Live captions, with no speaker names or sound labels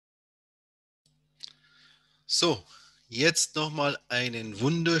So, jetzt nochmal einen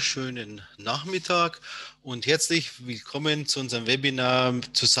wunderschönen Nachmittag und herzlich willkommen zu unserem Webinar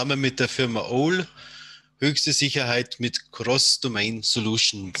zusammen mit der Firma OL, Höchste Sicherheit mit Cross-Domain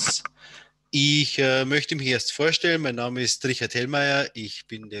Solutions. Ich möchte mich erst vorstellen, mein Name ist Richard Hellmeier, ich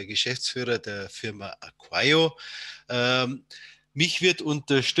bin der Geschäftsführer der Firma Aquaio. Mich wird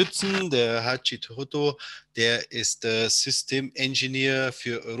unterstützen der Hachi Toto, der ist der System Engineer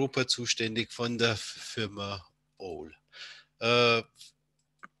für Europa zuständig von der Firma OL.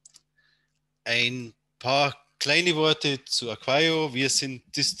 Ein paar kleine Worte zu Aquaio. Wir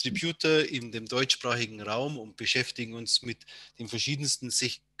sind Distributor in dem deutschsprachigen Raum und beschäftigen uns mit den verschiedensten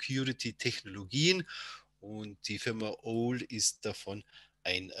Security-Technologien. Und die Firma OL ist davon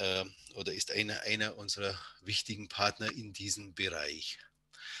ist einer unserer wichtigen Partner in diesem Bereich.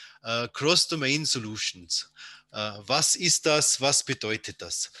 Cross-Domain Solutions. Was ist das? Was bedeutet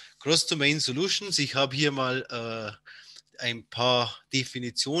das? Cross-Domain Solutions, ich habe hier mal ein paar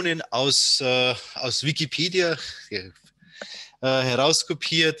Definitionen aus Wikipedia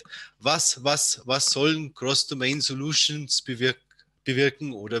herauskopiert. Was sollen Cross-Domain Solutions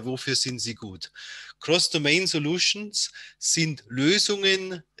bewirken oder wofür sind sie gut? Cross-Domain Solutions sind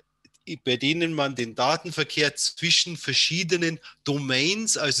Lösungen, bei denen man den Datenverkehr zwischen verschiedenen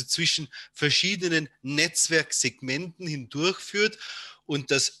Domains, also zwischen verschiedenen Netzwerksegmenten hindurchführt.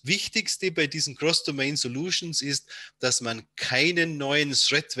 Und das Wichtigste bei diesen Cross-Domain Solutions ist, dass man keinen neuen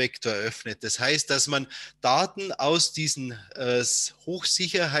Thread-Vektor öffnet. Das heißt, dass man Daten aus diesen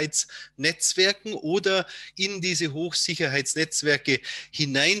Hochsicherheitsnetzwerken oder in diese Hochsicherheitsnetzwerke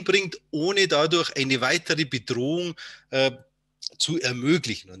hineinbringt, ohne dadurch eine weitere Bedrohung zu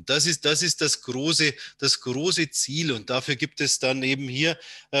ermöglichen. Und das ist das große Ziel. Und dafür gibt es dann eben hier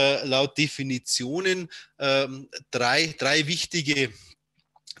laut Definitionen drei wichtige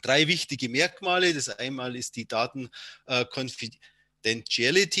Merkmale. Das einmal ist die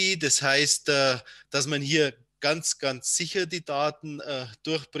Datenconfidentiality, das heißt, dass man hier ganz sicher die Daten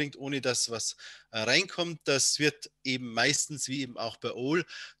durchbringt, ohne dass was reinkommt. Das wird eben meistens, wie eben auch bei OL,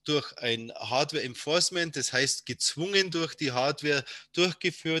 durch ein Hardware Enforcement, das heißt gezwungen durch die Hardware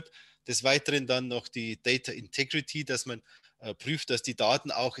durchgeführt. Des Weiteren dann noch die Data Integrity, dass man prüft, dass die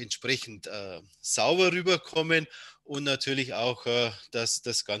Daten auch entsprechend sauber rüberkommen und natürlich auch, dass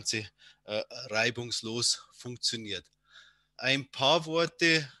das Ganze reibungslos funktioniert. Ein paar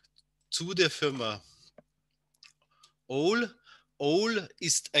Worte zu der Firma OL. OL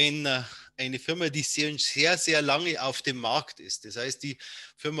ist eine Firma, die sehr lange auf dem Markt ist. Das heißt, die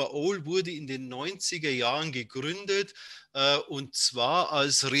Firma OL wurde in den 90er Jahren gegründet und zwar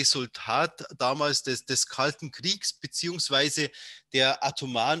als Resultat damals des Kalten Kriegs beziehungsweise der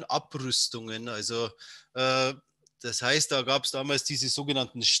atomaren Abrüstungen. Also das heißt, da gab es damals diese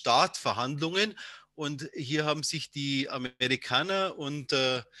sogenannten START-Verhandlungen und hier haben sich die Amerikaner und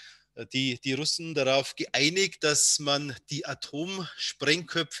die Russen darauf geeinigt, dass man die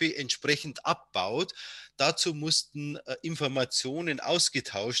Atomsprengköpfe entsprechend abbaut. Dazu mussten Informationen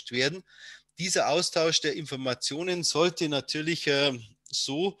ausgetauscht werden. Dieser Austausch der Informationen sollte natürlich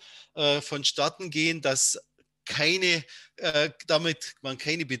so vonstatten gehen, dass damit man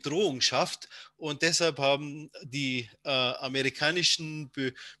keine Bedrohung schafft. Und deshalb haben die amerikanischen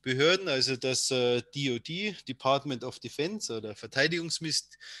Behörden, also das DoD, Department of Defense oder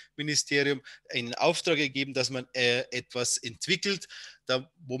Verteidigungsministerium, einen Auftrag gegeben, dass man etwas entwickelt,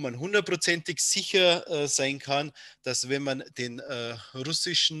 wo man hundertprozentig sicher sein kann, dass wenn man den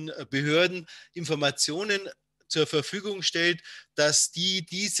russischen Behörden Informationen zur Verfügung stellt, dass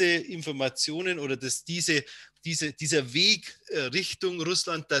diese Informationen oder dass dieser Weg Richtung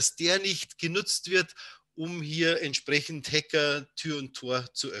Russland, dass der nicht genutzt wird, um hier entsprechend Hacker Tür und Tor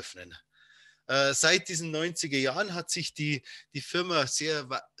zu öffnen. Seit diesen 90er Jahren hat sich die Firma sehr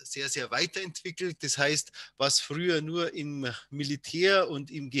weiterentwickelt. Das heißt, was früher nur im Militär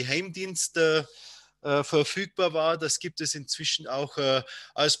und im Geheimdienst verfügbar war, das gibt es inzwischen auch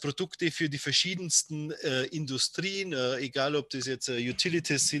als Produkte für die verschiedensten Industrien, egal ob das jetzt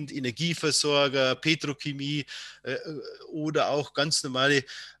Utilities sind, Energieversorger, Petrochemie oder auch ganz normale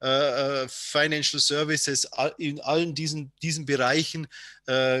Financial Services. In allen diesen Bereichen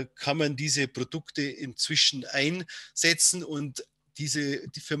kann man diese Produkte inzwischen einsetzen und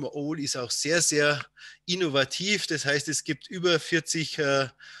die Firma OL ist auch sehr innovativ. Das heißt, es gibt über 40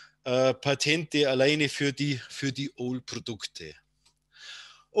 Patente alleine für die OL-Produkte.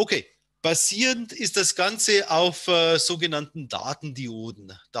 Okay, basierend ist das Ganze auf sogenannten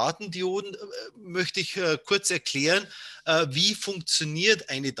Datendioden. Datendioden möchte ich kurz erklären, wie funktioniert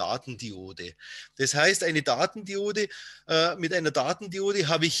eine Datendiode. Das heißt, mit einer Datendiode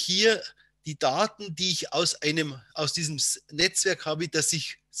habe ich hier die Daten, die ich aus diesem Netzwerk habe, das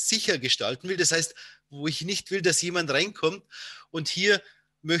ich sicher gestalten will. Das heißt, wo ich nicht will, dass jemand reinkommt. Und hier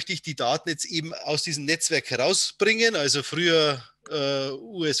möchte ich die Daten jetzt eben aus diesem Netzwerk herausbringen. Also früher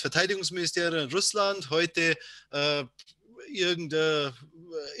US-Verteidigungsministerium Russland, heute irgendeine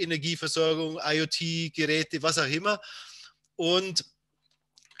Energieversorgung, IoT-Geräte, was auch immer. Und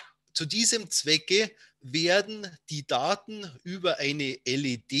zu diesem Zwecke werden die Daten über eine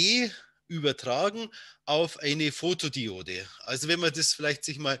LED übertragen auf eine Fotodiode. Also wenn man das vielleicht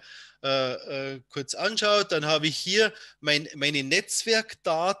sich mal kurz anschaut, dann habe ich hier meine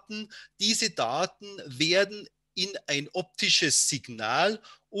Netzwerkdaten. Diese Daten werden in ein optisches Signal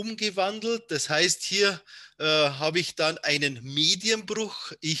umgewandelt. Das heißt, hier habe ich dann einen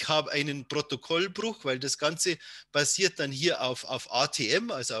Medienbruch, ich habe einen Protokollbruch, weil das Ganze basiert dann hier auf ATM,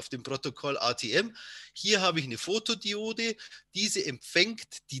 also auf dem Protokoll ATM. Hier habe ich eine Fotodiode, diese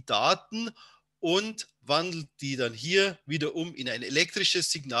empfängt die Daten und wandelt die dann hier wieder um in ein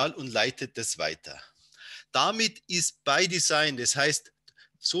elektrisches Signal und leitet das weiter. Damit ist by Design, das heißt,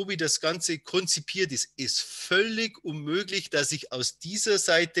 so wie das Ganze konzipiert ist, ist völlig unmöglich, dass ich aus dieser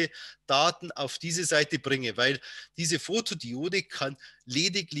Seite Daten auf diese Seite bringe, weil diese Fotodiode kann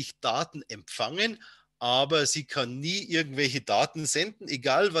lediglich Daten empfangen, aber sie kann nie irgendwelche Daten senden,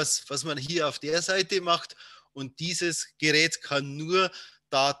 egal was man hier auf der Seite macht. Und dieses Gerät kann nur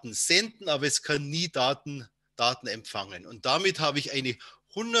Daten senden, aber es kann nie Daten empfangen. Und damit habe ich eine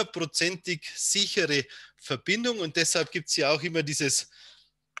hundertprozentig sichere Verbindung. Und deshalb gibt es ja auch immer dieses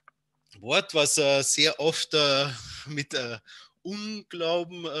Wort, was sehr oft mit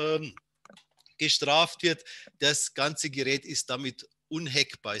Unglauben gestraft wird. Das ganze Gerät ist damit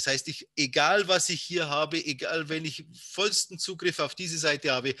unhackbar. Das heißt, egal was ich hier habe, egal wenn ich vollsten Zugriff auf diese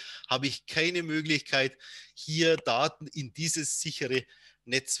Seite habe, habe ich keine Möglichkeit, hier Daten in dieses sichere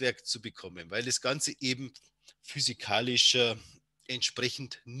Netzwerk zu bekommen, weil das Ganze eben physikalisch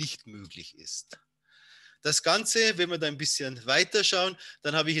entsprechend nicht möglich ist. Das Ganze, wenn wir da ein bisschen weiter schauen,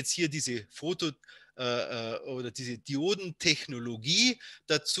 dann habe ich jetzt hier diese oder diese Diodentechnologie.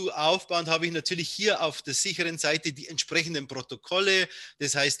 Dazu aufbauend habe ich natürlich hier auf der sicheren Seite die entsprechenden Protokolle,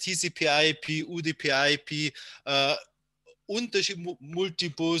 das heißt TCP/IP, UDP/IP, Unterschied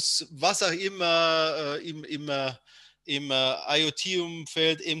Multibus, was auch immer im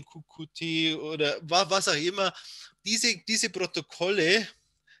IoT-Umfeld, MQTT oder was auch immer. Diese Protokolle,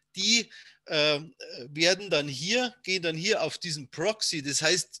 die gehen dann hier auf diesen Proxy. Das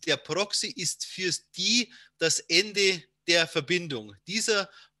heißt, der Proxy ist für die das Ende der Verbindung. Dieser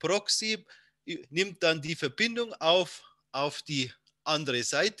Proxy nimmt dann die Verbindung auf die andere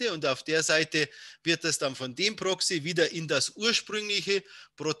Seite und auf der Seite wird das dann von dem Proxy wieder in das ursprüngliche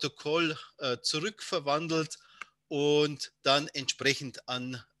Protokoll zurückverwandelt und dann entsprechend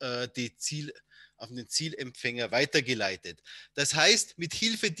an auf den Zielempfänger weitergeleitet. Das heißt, mit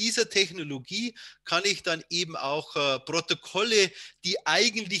Hilfe dieser Technologie kann ich dann eben auch Protokolle, die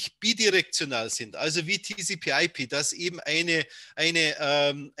eigentlich bidirektional sind, also wie TCP/IP, das eben eine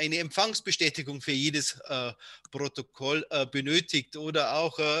Empfangsbestätigung für jedes Protokoll benötigt oder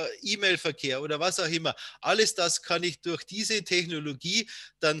auch E-Mail-Verkehr oder was auch immer. Alles das kann ich durch diese Technologie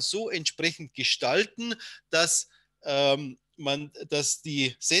dann so entsprechend gestalten, dass dass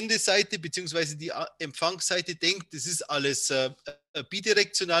die Sendeseite bzw. die Empfangsseite denkt, das ist alles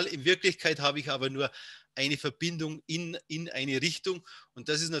bidirektional. In Wirklichkeit habe ich aber nur eine Verbindung in eine Richtung. Und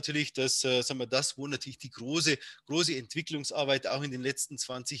das ist natürlich das, wo natürlich die große Entwicklungsarbeit auch in den letzten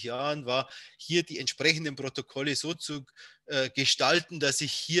 20 Jahren war, hier die entsprechenden Protokolle so zu gestalten, dass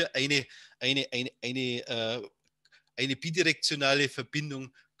ich hier eine bidirektionale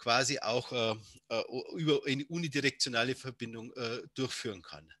Verbindung quasi auch über eine unidirektionale Verbindung durchführen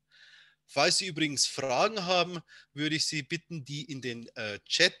kann. Falls Sie übrigens Fragen haben, würde ich Sie bitten, die in den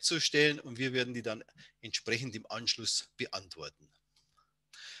Chat zu stellen und wir werden die dann entsprechend im Anschluss beantworten.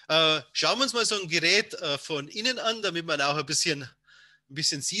 Schauen wir uns mal so ein Gerät von innen an, damit man auch ein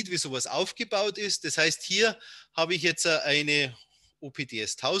bisschen sieht, wie sowas aufgebaut ist. Das heißt, hier habe ich jetzt eine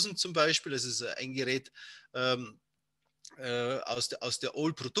OPDS 1000 zum Beispiel, das ist ein Gerät, aus der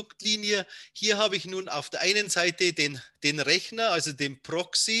Old-Produktlinie. Hier habe ich nun auf der einen Seite den Rechner, also den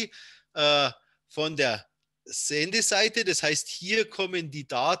Proxy von der Sendeseite. Das heißt, hier kommen die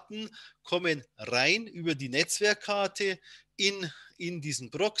Daten rein über die Netzwerkkarte in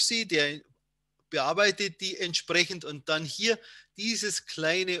diesen Proxy, der bearbeitet die entsprechend und dann hier dieses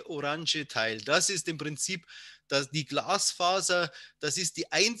kleine orange Teil. Das ist im Prinzip die Glasfaser, das ist die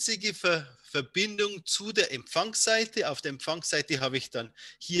einzige Verbindung zu der Empfangsseite. Auf der Empfangsseite habe ich dann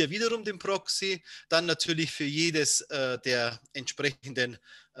hier wiederum den Proxy, dann natürlich für jedes der entsprechenden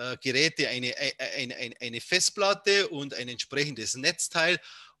Geräte eine Festplatte und ein entsprechendes Netzteil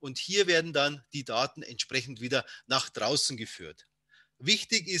und hier werden dann die Daten entsprechend wieder nach draußen geführt.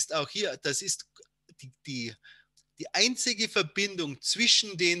 Wichtig ist auch hier, das ist die einzige Verbindung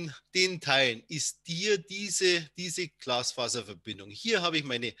zwischen den Teilen ist hier diese Glasfaserverbindung. Hier habe ich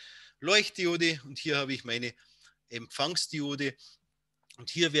meine Leuchtdiode und hier habe ich meine Empfangsdiode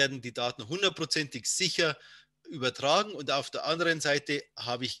und hier werden die Daten hundertprozentig sicher übertragen und auf der anderen Seite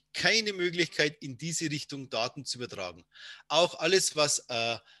habe ich keine Möglichkeit, in diese Richtung Daten zu übertragen. Auch alles, was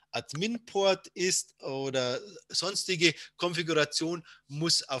Admin-Port ist oder sonstige Konfiguration,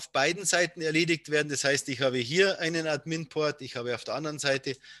 muss auf beiden Seiten erledigt werden. Das heißt, ich habe hier einen Admin-Port, ich habe auf der anderen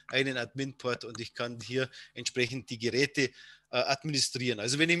Seite einen Admin-Port und ich kann hier entsprechend die Geräte administrieren.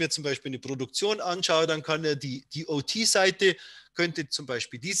 Also wenn ich mir zum Beispiel eine Produktion anschaue, dann kann er die OT-Seite, könnte zum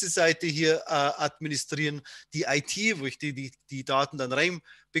Beispiel diese Seite hier administrieren. Die IT, wo ich die Daten dann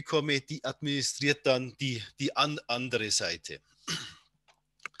reinbekomme, die administriert dann die andere Seite.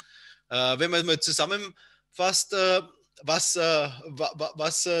 Wenn man mal zusammenfasst,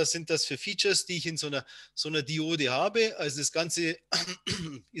 was sind das für Features, die ich in so einer Diode habe? Also das Ganze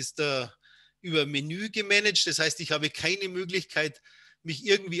ist über Menü gemanagt. Das heißt, ich habe keine Möglichkeit, mich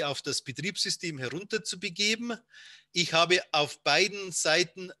irgendwie auf das Betriebssystem herunterzubegeben. Ich habe auf beiden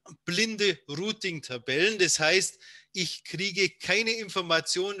Seiten blinde Routing-Tabellen. Das heißt, ich kriege keine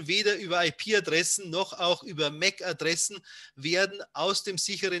Information, weder über IP-Adressen noch auch über MAC-Adressen, werden aus dem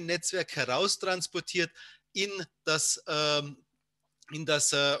sicheren Netzwerk heraustransportiert in das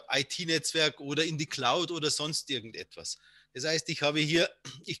IT-Netzwerk oder in die Cloud oder sonst irgendetwas. Das heißt, ich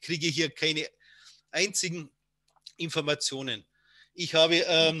kriege hier keine einzigen Informationen. Ich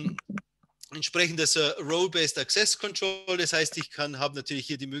habe entsprechend das Role-Based Access Control, das heißt, ich habe natürlich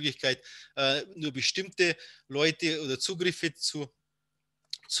hier die Möglichkeit, nur bestimmte Leute oder Zugriffe zu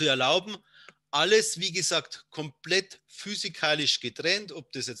erlauben. Alles, wie gesagt, komplett physikalisch getrennt,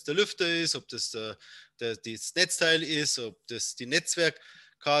 ob das jetzt der Lüfter ist, ob das das Netzteil ist, ob das die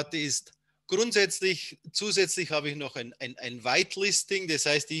Netzwerkkarte ist. Zusätzlich habe ich noch ein Whitelisting, das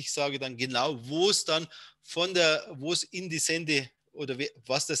heißt, ich sage dann genau, wo es dann wo es in die Sende oder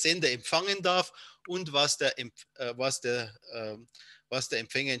was der Sender empfangen darf und was der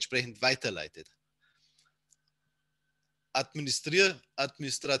Empfänger entsprechend weiterleitet.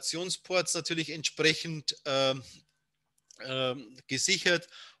 Administrationsports natürlich entsprechend gesichert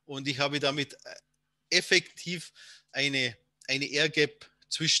und ich habe damit effektiv eine Air Gap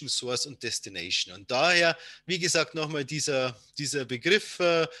zwischen Source und Destination. Und daher, wie gesagt, nochmal dieser Begriff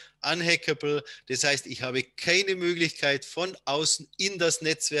unhackable, das heißt, ich habe keine Möglichkeit von außen in das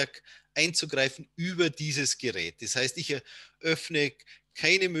Netzwerk einzugreifen über dieses Gerät. Das heißt, ich eröffne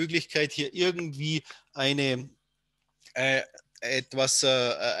keine Möglichkeit, hier irgendwie eine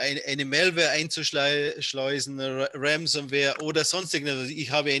Malware einzuschleusen, Ransomware oder sonst irgendetwas. Ich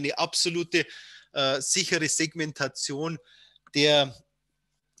habe eine absolute sichere Segmentation der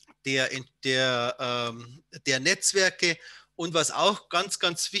Netzwerke. Und was auch ganz,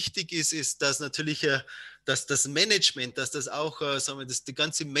 ganz wichtig ist, ist, dass natürlich dass das Management, dass das auch, sagen wir, dass die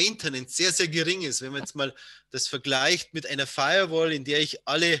ganze Maintenance sehr, sehr gering ist. Wenn man jetzt mal das vergleicht mit einer Firewall, in der ich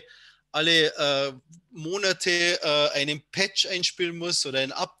alle Monate einen Patch einspielen muss oder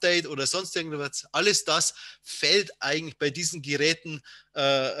ein Update oder sonst irgendwas, alles das fällt eigentlich bei diesen Geräten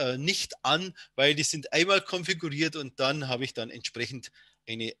nicht an, weil die sind einmal konfiguriert und dann habe ich dann entsprechend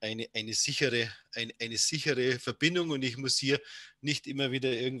eine sichere Verbindung und ich muss hier nicht immer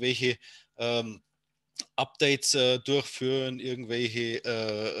wieder irgendwelche Updates durchführen, irgendwelche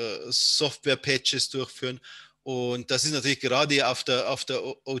Software-Patches durchführen. Und das ist natürlich gerade auf der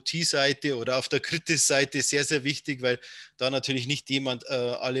OT-Seite oder auf der Kritis-Seite sehr, sehr wichtig, weil da natürlich nicht jemand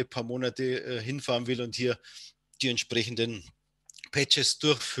alle paar Monate hinfahren will und hier die entsprechenden Patches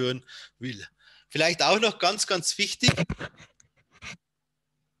durchführen will. Vielleicht auch noch ganz, ganz wichtig,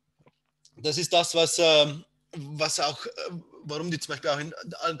 das ist das, was auch, warum die zum Beispiel auch in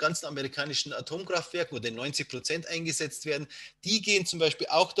ganzen amerikanischen Atomkraftwerken, wo den 90% eingesetzt werden, die gehen zum Beispiel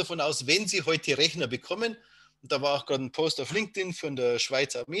auch davon aus, wenn sie heute Rechner bekommen, und da war auch gerade ein Post auf LinkedIn von der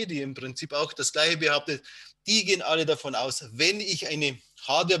Schweizer Armee, die im Prinzip auch das Gleiche behauptet, die gehen alle davon aus, wenn ich eine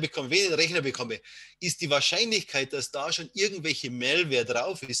Hardware bekomme, wenn ich einen Rechner bekomme, ist die Wahrscheinlichkeit, dass da schon irgendwelche Malware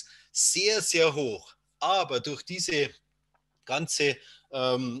drauf ist, sehr, sehr hoch. Aber durch diese ganze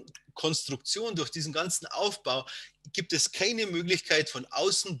Konstruktion, durch diesen ganzen Aufbau, gibt es keine Möglichkeit von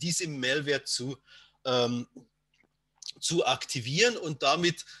außen diese Malware zu aktivieren und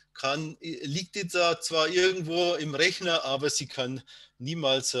damit liegt die da zwar irgendwo im Rechner, aber sie kann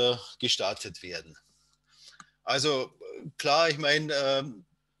niemals gestartet werden. Also klar, ich meine,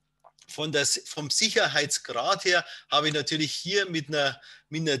 vom Sicherheitsgrad her habe ich natürlich hier mit einer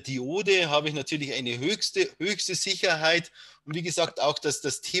Diode habe ich natürlich eine höchste Sicherheit. Und wie gesagt, auch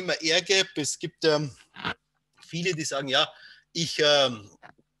das Thema Air Gap. Es gibt viele, die sagen, ja, ich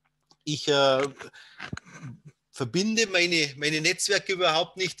verbinde meine Netzwerke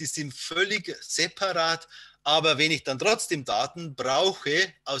überhaupt nicht, die sind völlig separat. Aber wenn ich dann trotzdem Daten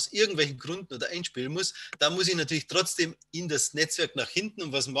brauche, aus irgendwelchen Gründen oder einspielen muss, dann muss ich natürlich trotzdem in das Netzwerk nach hinten.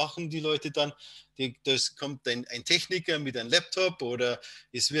 Und was machen die Leute dann? Das kommt ein Techniker mit einem Laptop oder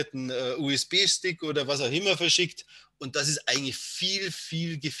es wird ein USB-Stick oder was auch immer verschickt. Und das ist eigentlich viel,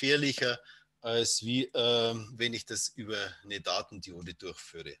 viel gefährlicher, als wenn ich das über eine Datendiode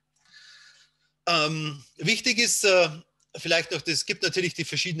durchführe. Wichtig ist vielleicht noch, es gibt natürlich die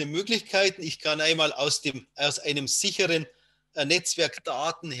verschiedenen Möglichkeiten. Ich kann einmal aus einem sicheren Netzwerk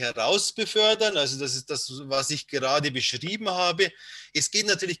Daten heraus befördern. Also das ist das, was ich gerade beschrieben habe. Es geht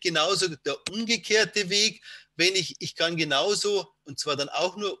natürlich genauso der umgekehrte Weg. Ich kann genauso, und zwar dann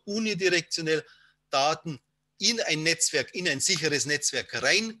auch nur unidirektionell, Daten in ein sicheres Netzwerk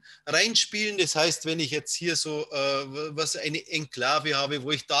reinspielen. Das heißt, wenn ich jetzt hier so eine Enklave habe,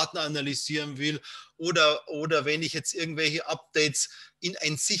 wo ich Daten analysieren will, oder wenn ich jetzt irgendwelche Updates in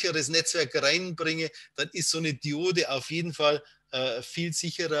ein sicheres Netzwerk reinbringe, dann ist so eine Diode auf jeden Fall viel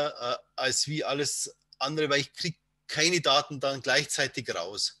sicherer als wie alles andere, weil ich kriege keine Daten dann gleichzeitig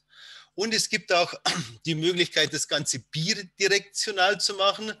raus. Und es gibt auch die Möglichkeit, das Ganze bidirektional zu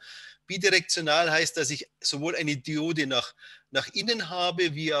machen. Bidirektional heißt, dass ich sowohl eine Diode nach innen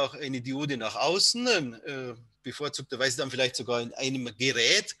habe, wie auch eine Diode nach außen, bevorzugterweise dann vielleicht sogar in einem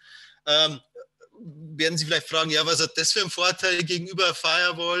Gerät. Werden Sie vielleicht fragen, ja, was hat das für einen Vorteil gegenüber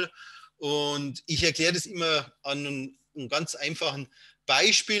Firewall? Und ich erkläre das immer an einem ganz einfachen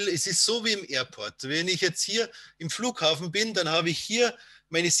Beispiel. Es ist so wie im Airport. Wenn ich jetzt hier im Flughafen bin, dann habe ich hier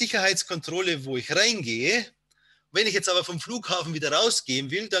meine Sicherheitskontrolle, wo ich reingehe. Wenn ich jetzt aber vom Flughafen wieder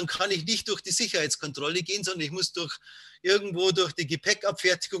rausgehen will, dann kann ich nicht durch die Sicherheitskontrolle gehen, sondern ich muss irgendwo durch die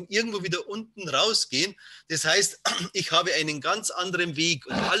Gepäckabfertigung irgendwo wieder unten rausgehen. Das heißt, ich habe einen ganz anderen Weg.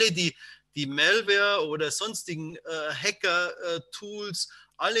 Und alle die Malware oder sonstigen Hacker-Tools,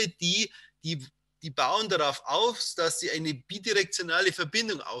 alle die bauen darauf auf, dass sie eine bidirektionale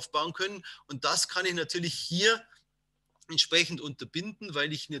Verbindung aufbauen können. Und das kann ich natürlich hier entsprechend unterbinden,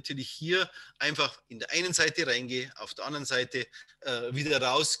 weil ich natürlich hier einfach in der einen Seite reingehe, auf der anderen Seite wieder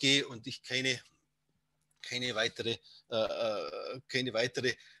rausgehe und ich keine weitere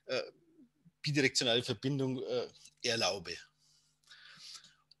bidirektionale Verbindung erlaube.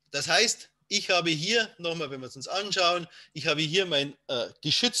 Das heißt, ich habe hier, nochmal, wenn wir es uns anschauen, ich habe hier mein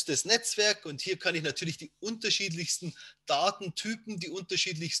geschütztes Netzwerk und hier kann ich natürlich die unterschiedlichsten Datentypen, die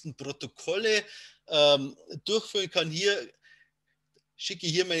unterschiedlichsten Protokolle durchführen, schicke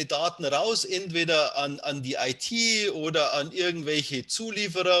hier meine Daten raus, entweder an die IT oder an irgendwelche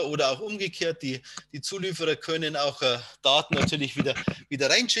Zulieferer oder auch umgekehrt. Die Zulieferer können auch Daten natürlich wieder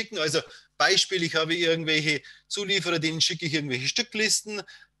reinschicken. Also Beispiel, ich habe irgendwelche Zulieferer, denen schicke ich irgendwelche Stücklisten,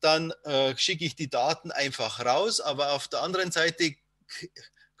 dann schicke ich die Daten einfach raus, aber auf der anderen Seite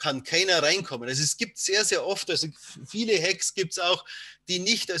kann keiner reinkommen. Also es gibt sehr, sehr oft, also viele Hacks gibt es auch, die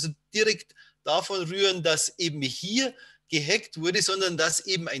nicht also direkt davon rühren, dass eben hier gehackt wurde, sondern dass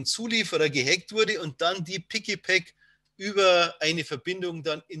eben ein Zulieferer gehackt wurde und dann die Picky-Pack über eine Verbindung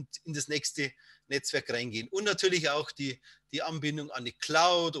dann in das nächste Netzwerk reingehen. Und natürlich auch die Anbindung an die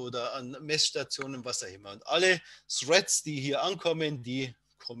Cloud oder an Messstationen, was auch immer. Und alle Threads, die hier ankommen, die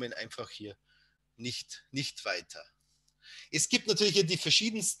kommen einfach hier nicht weiter. Es gibt natürlich die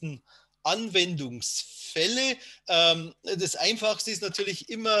verschiedensten Anwendungsfälle. Das Einfachste ist natürlich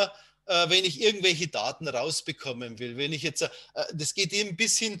immer, wenn ich irgendwelche Daten rausbekommen will. Wenn ich jetzt, das geht eben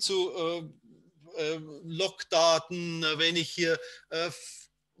bis hin zu Logdaten, wenn ich hier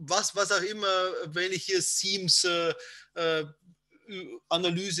was auch immer, wenn ich hier Seams,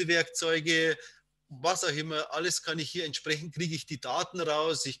 Analysewerkzeuge, was auch immer, alles kann ich hier entsprechend, kriege ich die Daten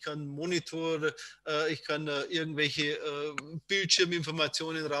raus, ich kann Monitor, ich kann irgendwelche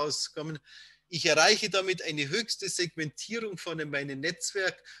Bildschirminformationen rauskommen. Ich erreiche damit eine höchste Segmentierung von meinem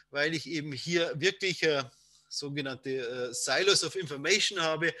Netzwerk, weil ich eben hier wirklich sogenannte Silos of Information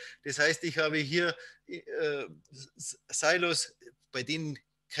habe. Das heißt, ich habe hier Silos, bei denen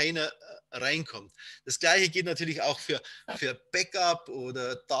keiner reinkommt. Das gleiche geht natürlich auch für Backup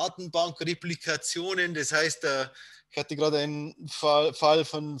oder Datenbankreplikationen. Das heißt, ich hatte gerade einen Fall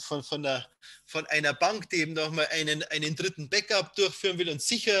von einer Bank, die eben nochmal einen dritten Backup durchführen will und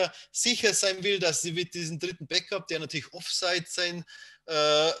sicher sein will, dass sie mit diesem dritten Backup, der natürlich Offsite sein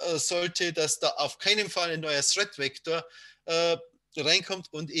sollte, dass da auf keinen Fall ein neuer Thread-Vektor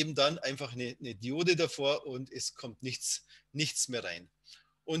reinkommt und eben dann einfach eine Diode davor und es kommt nichts mehr rein.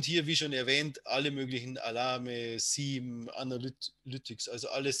 Und hier, wie schon erwähnt, alle möglichen Alarme, Diesem, Analytics, also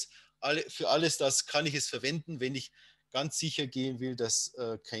für alles das kann ich es verwenden, wenn ich ganz sicher gehen will, dass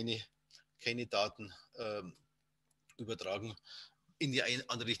keine Daten in die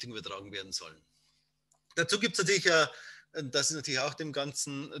andere Richtung übertragen werden sollen. Dazu gibt es natürlich, das ist natürlich auch dem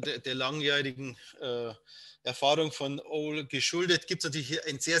Ganzen, der langjährigen Erfahrung von OL geschuldet, gibt es natürlich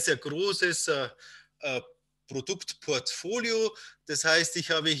ein sehr, sehr großes Produktportfolio. Das heißt,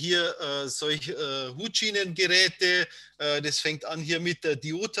 ich habe hier solche Hutschienengeräte. Das fängt an hier mit der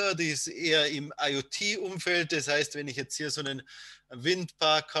Diode, die ist eher im IoT-Umfeld. Das heißt, wenn ich jetzt hier so einen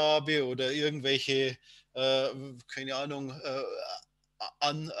Windpark habe oder irgendwelche, keine Ahnung,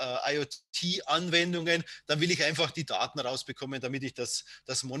 an IoT-Anwendungen, dann will ich einfach die Daten rausbekommen, damit ich das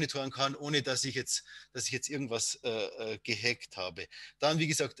monitoren kann, ohne dass ich jetzt irgendwas gehackt habe. Dann, wie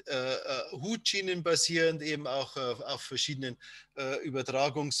gesagt, Hutschienen basierend eben auch auf verschiedenen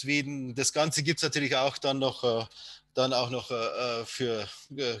Übertragungswegen. Das Ganze gibt es natürlich auch dann noch für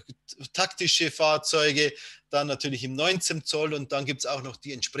taktische Fahrzeuge, dann natürlich im 19 Zoll und dann gibt es auch noch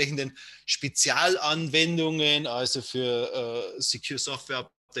die entsprechenden Spezialanwendungen, also für Secure Software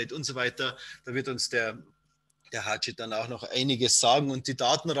Update und so weiter. Da wird uns der Hardshit dann auch noch einiges sagen und die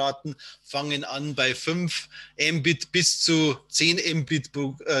Datenraten fangen an bei 5 Mbit bis zu 10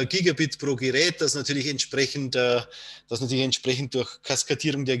 Gigabit pro Gerät, das natürlich entsprechend durch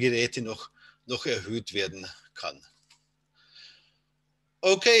Kaskadierung der Geräte noch erhöht werden kann.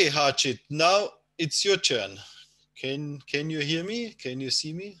 Okay, Hardshit, now it's your turn. Can you hear me? Can you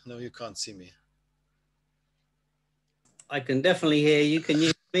see me? No, you can't see me. I can definitely hear you. Can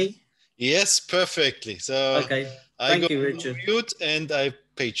you hear me? Yes, perfectly. So okay, thank you, Richard. Mute and I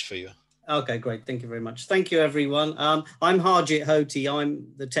page for you. Okay, great. Thank you very much. Thank you, everyone. I'm Harjit Hoti. I'm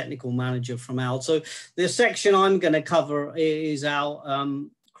the technical manager from OWL. So the section I'm going to cover is our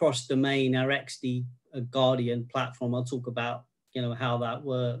cross-domain, our XD Guardian platform. I'll talk about how that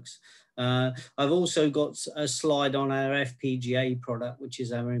works. I've also got a slide on our FPGA product, which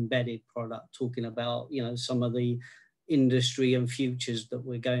is our embedded product, talking about some of the industry and futures that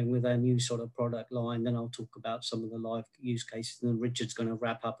we're going with our new sort of product line. Then I'll talk about some of the live use cases, and then Richard's going to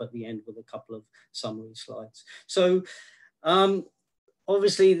wrap up at the end with a couple of summary slides. So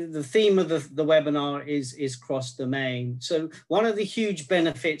obviously the theme of the webinar is cross-domain. So one of the huge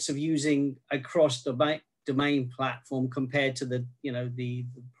benefits of using a cross-domain platform compared to the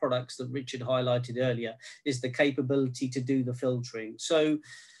products that Richard highlighted earlier is the capability to do the filtering. So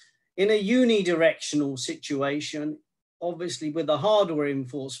in a unidirectional situation, obviously with the hardware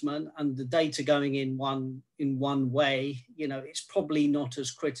enforcement and the data going in one way, it's probably not as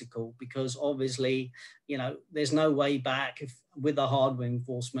critical, because obviously, there's no way back. If with the hardware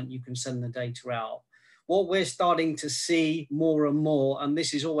enforcement, you can send the data out. What we're starting to see more and more, and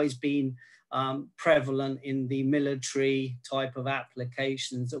this has always been prevalent in the military type of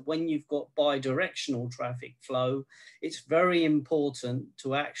applications, that when you've got bidirectional traffic flow, it's very important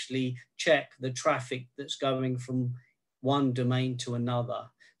to actually check the traffic that's going from one domain to another.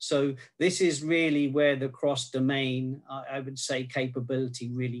 So this is really where the cross-domain, I would say,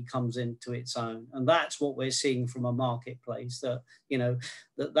 capability really comes into its own. And that's what we're seeing from a marketplace, that,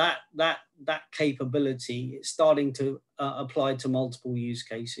 that capability is starting to apply to multiple use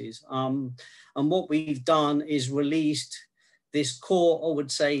cases. And what we've done is released this core, I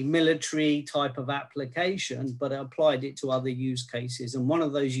would say, military type of application, but applied it to other use cases. And one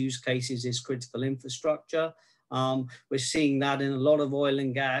of those use cases is critical infrastructure. We're seeing that in a lot of oil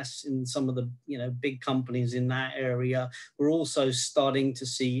and gas, in some of the big companies in that area. We're also starting to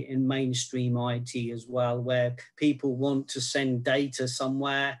see in mainstream IT as well, where people want to send data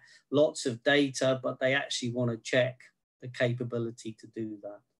somewhere, lots of data, but they actually want to check the capability to do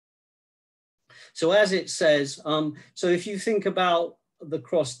that. So as it says, so if you think about the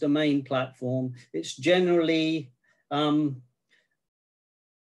cross-domain platform, it's generally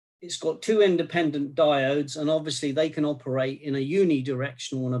it's got two independent diodes, and obviously they can operate in a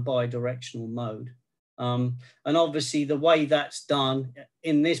unidirectional and a bidirectional mode. And obviously the way that's done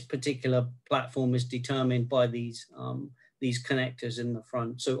in this particular platform is determined by these these connectors in the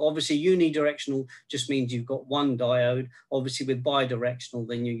front. So obviously unidirectional just means you've got one diode. Obviously with bidirectional,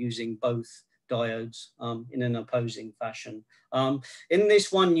 then you're using both diodes in an opposing fashion. In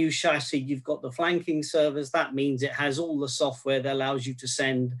this one new chassis, you've got the flanking servers. That means it has all the software that allows you to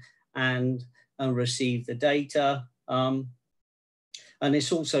send and receive the data. And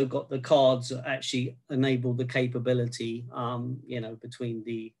it's also got the cards that actually enable the capability, you know, between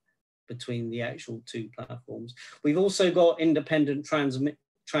the actual two platforms. We've also got independent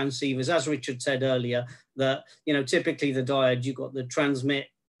transceivers, as Richard said earlier, that, you know, typically the diode, you've got the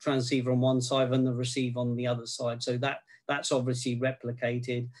transceiver on one side and the receive on the other side. So that's obviously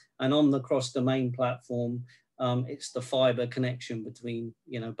replicated. And on the cross-domain platform, it's the fiber connection between,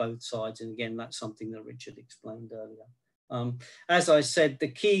 you know, both sides. And again, that's something that Richard explained earlier. As I said, the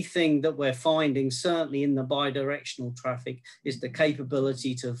key thing that we're finding, certainly in the bidirectional traffic, is the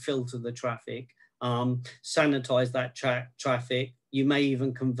capability to filter the traffic, sanitize that traffic. You may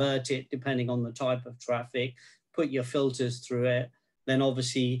even convert it depending on the type of traffic, put your filters through it, then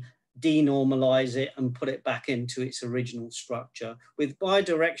obviously denormalize it and put it back into its original structure. With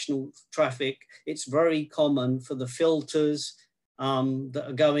bidirectional traffic, it's very common for the filters that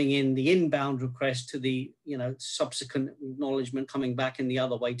are going in the inbound request to the, you know, subsequent acknowledgement coming back in the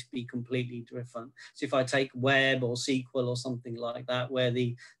other way to be completely different. So if I take web or SQL or something like that, where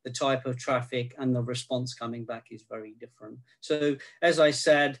the type of traffic and the response coming back is very different. So as I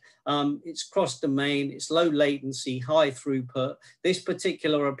said, it's cross-domain, it's low latency, high throughput. This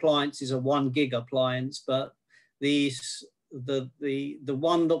particular appliance is a 1 gig appliance, but the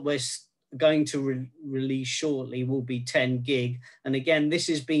one that we're going to release shortly will be 10 gig. And again, this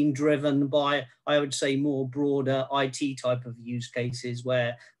is being driven by, I would say, more broader IT type of use cases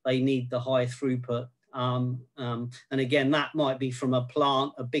where they need the high throughput. And again, that might be from a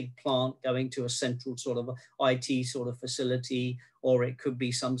plant, a big plant going to a central sort of IT sort of facility, or it could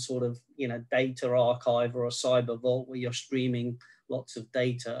be some sort of, you know, data archive or a cyber vault where you're streaming lots of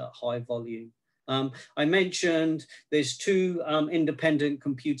data at high volume. I mentioned there's two independent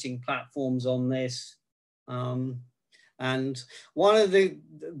computing platforms on this. And one of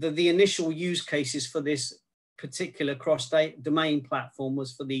the initial use cases for this particular cross-domain platform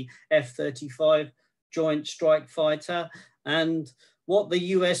was for the F-35 Joint Strike Fighter. And what the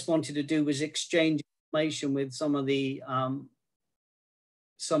US wanted to do was exchange information with some of the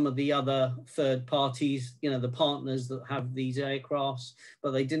other third parties, you know, the partners that have these aircrafts,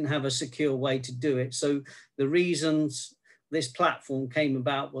 but they didn't have a secure way to do it. So the reasons this platform came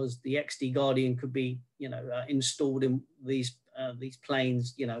about was the XD Guardian could be, you know, installed in these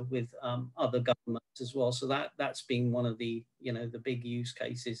planes, you know, with other governments as well. So that's been one of the, you know, the big use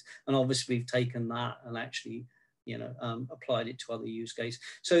cases. And obviously we've taken that and actually, you know, applied it to other use cases.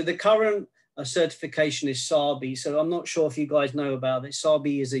 So the current certification is SABI. So I'm not sure if you guys know about it.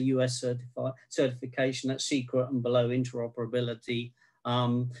 SABI is a US certification that's secret and below interoperability.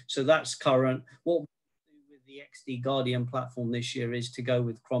 So that's current. What we do with the XD Guardian platform this year is to go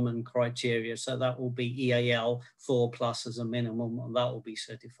with common criteria. So that will be EAL 4+ as a minimum, and that will be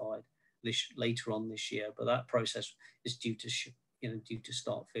certified later on this year. But that process is due to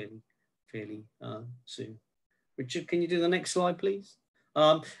start fairly soon. Richard, can you do the next slide, please?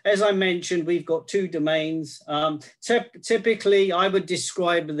 As I mentioned, we've got two domains. Typically, I would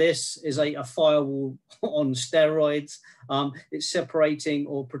describe this as a firewall on steroids. It's separating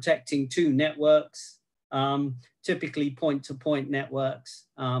or protecting two networks, typically point-to-point networks.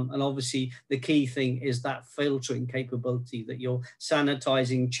 And obviously, the key thing is that filtering capability that you're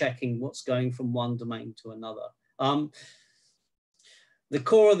sanitizing, checking what's going from one domain to another. The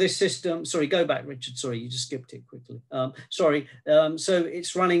core of this system, sorry, go back, Richard, sorry, you just skipped it quickly. So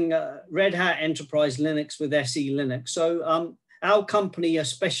it's running Red Hat Enterprise Linux with SE Linux. So our company are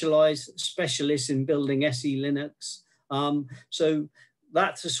specialists in building SE Linux. So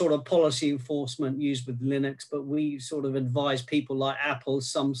that's a sort of policy enforcement used with Linux, but we sort of advise people like Apple,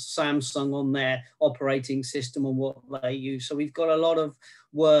 some Samsung on their operating system and what they use. So we've got a lot of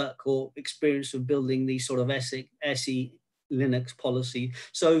work or experience of building these sort of SE Linux policy.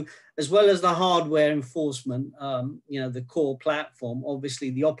 So as well as the hardware enforcement, you know, the core platform,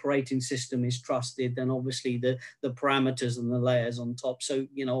 obviously the operating system is trusted, and obviously the parameters and the layers on top. So,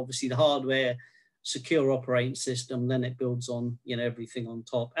 you know, obviously the hardware, secure operating system, then it builds on, you know, everything on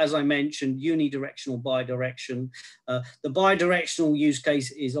top. As I mentioned, unidirectional, bidirectional. The bidirectional use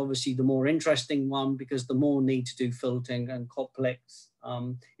case is obviously the more interesting one because the more need to do filtering and complex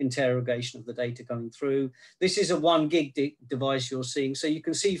interrogation of the data going through. This is a 1 gig device you're seeing. So you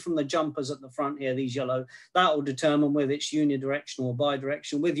can see from the jumpers at the front here, these yellow, that will determine whether it's unidirectional or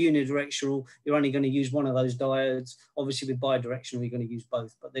bidirectional. With unidirectional, you're only going to use one of those diodes. Obviously with bidirectional, you're going to use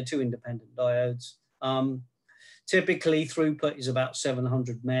both, but they're 2 independent diodes. Typically throughput is about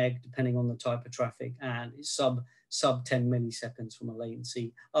 700 meg, depending on the type of traffic, and it's sub 10 milliseconds from a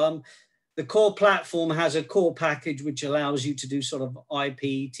latency. The core platform has a core package which allows you to do sort of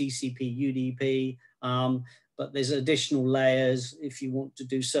IP, TCP, UDP, but there's additional layers if you want to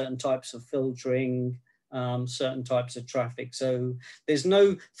do certain types of filtering, certain types of traffic. So there's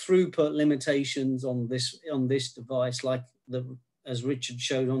no throughput limitations on this device like as Richard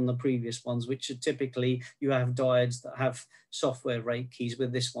showed on the previous ones, which are typically you have diodes that have software rate keys.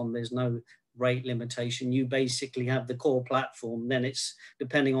 With this one, there's no rate limitation. You basically have the core platform, then it's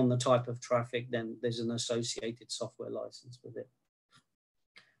depending on the type of traffic, then there's an associated software license with it.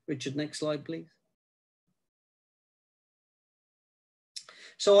 Richard, next slide, please.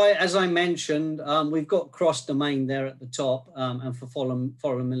 So as I mentioned, we've got cross-domain there at the top and for foreign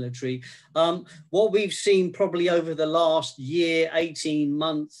military. What we've seen probably over the last year, 18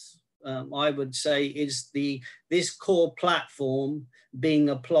 months, I would say, is this core platform being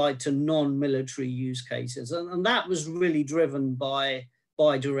applied to non-military use cases. And that was really driven by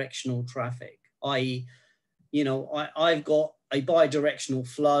bidirectional traffic, i.e., I've got a bidirectional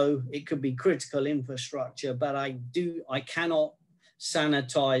flow. It could be critical infrastructure, but I cannot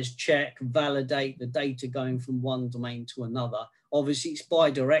sanitize, check, validate the data going from one domain to another. Obviously, it's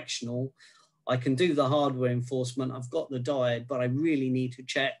bidirectional. I can do the hardware enforcement. I've got the diode, but I really need to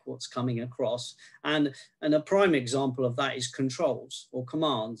check what's coming across. And a prime example of that is controls or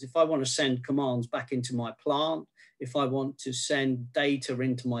commands. If I want to send commands back into my plant, if I want to send data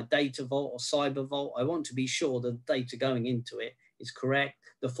into my data vault or cyber vault, I want to be sure the data going into it is correct,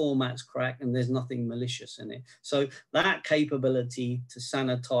 the format's correct, and there's nothing malicious in it. So that capability to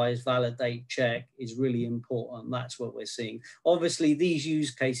sanitize, validate, check is really important. That's what we're seeing. Obviously, these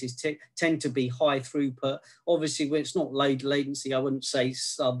use cases tend to be high throughput. Obviously, when it's not low latency, I wouldn't say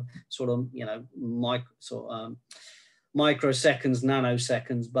sub sort of, microseconds,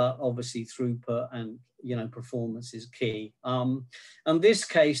 nanoseconds, but obviously throughput and performance is key. In this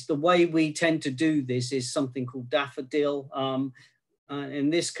case, the way we tend to do this is something called Daffodil. In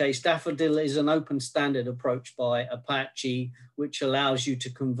this case, Daffodil is an open standard approach by Apache, which allows you to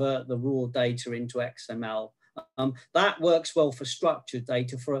convert the raw data into XML. That works well for structured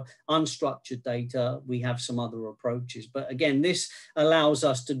data. For unstructured data, we have some other approaches. But again, this allows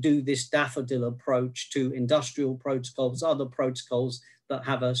us to do this Daffodil approach to industrial protocols, other protocols that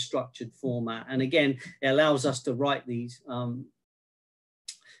have a structured format. And again, it allows us to write these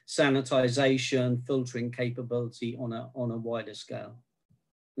sanitization, filtering capability on a wider scale.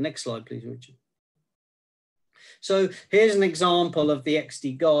 Next slide, please, Richard. So here's an example of the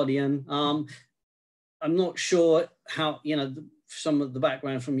XD Guardian. I'm not sure how, some of the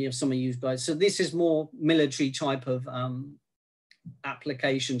background from some of you guys. So this is more military type of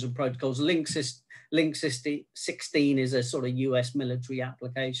applications and protocols. Link 16 is a sort of US military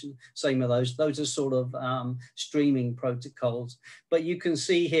application. Same with those. Those are sort of streaming protocols. But you can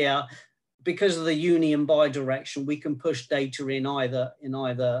see here, because of the uni and bidirectional, we can push data in either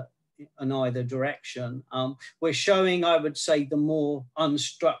direction. We're showing, I would say, the more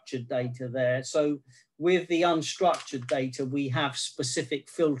unstructured data there. So with the unstructured data, we have specific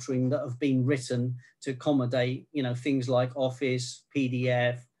filtering that have been written to accommodate, things like Office,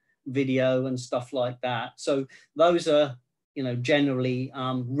 PDF, video, and stuff like that. So those are, generally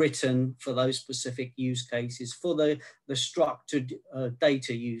written for those specific use cases. For the structured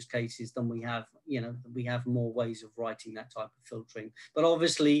data use cases, then we have, we have more ways of writing that type of filtering. But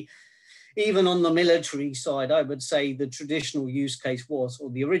obviously, even on the military side, I would say the traditional use case was, or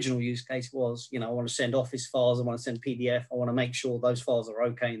the original use case was, I want to send Office files, I want to send PDF, I want to make sure those files are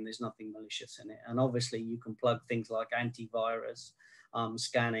okay and there's nothing malicious in it. And obviously you can plug things like antivirus,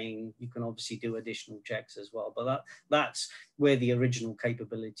 scanning, you can obviously do additional checks as well. But that's where the original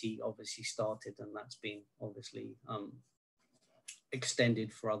capability obviously started, and that's been obviously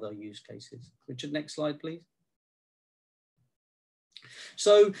extended for other use cases. Richard, next slide, please.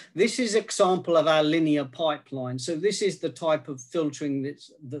 So this is an example of our linear pipeline. So this is the type of filtering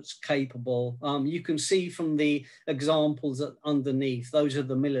that's capable. You can see from the examples underneath, those are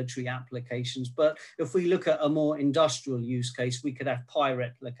the military applications. But if we look at a more industrial use case, we could have Pi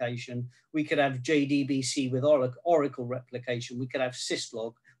replication, we could have JDBC with Oracle replication, we could have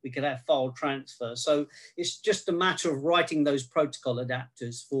syslog, we could have file transfer. So it's just a matter of writing those protocol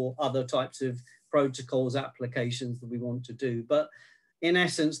adapters for other types of protocols, applications that we want to do. But in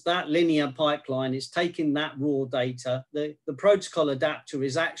essence, that linear pipeline is taking that raw data. The protocol adapter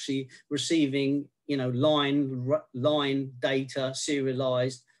is actually receiving, you know, line data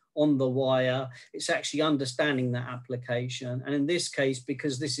serialized on the wire. It's actually understanding that application. And in this case,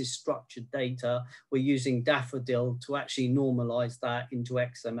 because this is structured data, we're using Daffodil to actually normalize that into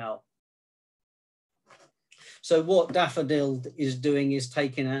XML. So what Daffodil is doing is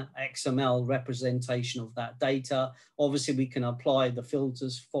taking an XML representation of that data. Obviously, we can apply the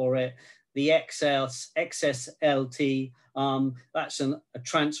filters for it. The XSLT, that's a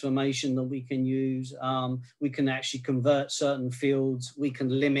transformation that we can use. We can actually convert certain fields. We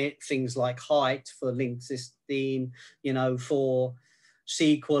can limit things like height for link 16, you know, for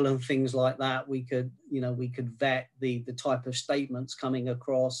SQL and things like that. We could, you know, we could vet the type of statements coming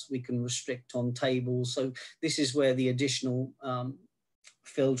across. We can restrict on tables. So this is where the additional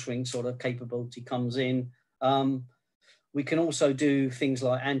filtering sort of capability comes in. We can also do things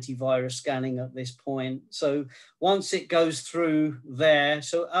like antivirus scanning at this point. So once it goes through there,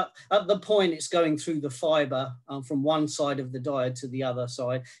 so at the point it's going through the fiber from one side of the diode to the other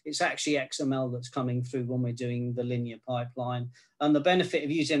side, it's actually XML that's coming through when we're doing the linear pipeline. And the benefit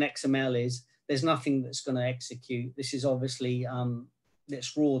of using XML is there's nothing that's going to execute. This is obviously,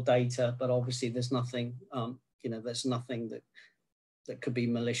 it's raw data, but obviously there's nothing, you know, there's nothing that could be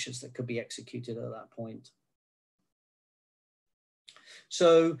malicious that could be executed at that point.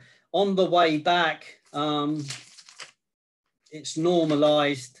 So on the way back, it's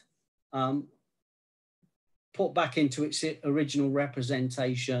normalized, put back into its original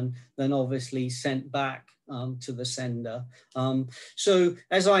representation, then obviously sent back to the sender. So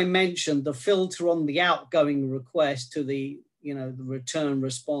as I mentioned, the filter on the outgoing request to the, you know, the return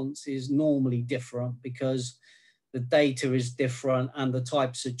response is normally different because the data is different and the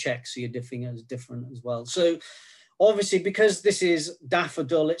types of checks you're differing as different as well. So obviously, because this is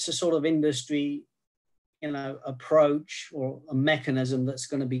Daffodil, it's a sort of industry, you know, approach or a mechanism that's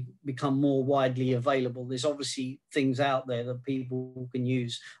going to become more widely available. There's obviously things out there that people can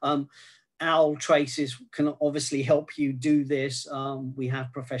use. OWL traces can obviously help you do this. We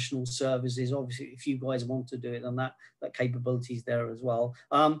have professional services. Obviously, if you guys want to do it, then that capability is there as well.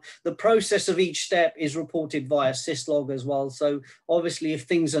 The process of each step is reported via syslog as well. So obviously, if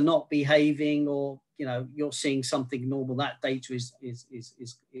things are not behaving or, you know, you're seeing something normal, that data is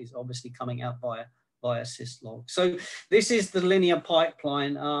obviously coming out via syslog. So this is the linear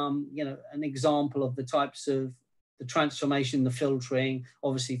pipeline, you know, an example of the types of the transformation, the filtering,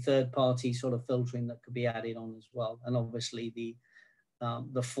 obviously third-party sort of filtering that could be added on as well, and obviously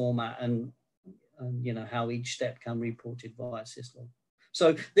the format and you know, how each step can be reported via syslog.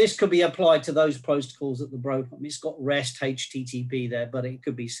 So this could be applied to those protocols that the broker. It's got REST, HTTP there, but it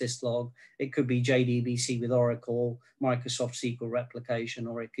could be syslog, it could be JDBC with Oracle, Microsoft SQL replication,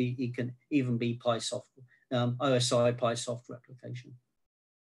 or it can even be PySoft, OSI PySoft replication.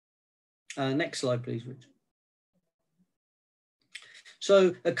 Next slide, please, Richard.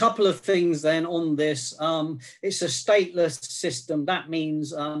 So a couple of things then on this. It's a stateless system. That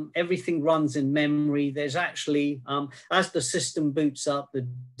means everything runs in memory. There's actually, as the system boots up, the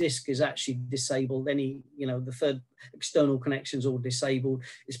disk is actually disabled. Any, you know, the third external connections all disabled.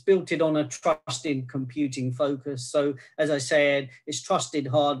 It's built it on a trusted computing focus. So as I said, it's trusted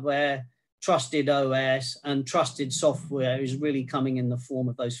hardware, trusted OS, and trusted software is really coming in the form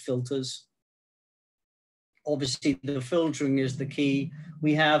of those filters. Obviously, the filtering is the key.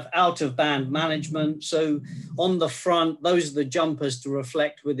 We have out-of-band management. So on the front, those are the jumpers to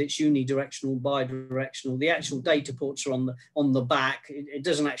reflect with its unidirectional, bidirectional. The actual data ports are on the back. It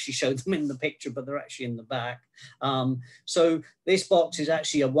doesn't actually show them in the picture, but they're actually in the back. So this box is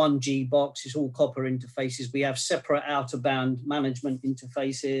actually a 1G box. It's all copper interfaces. We have separate out-of-band management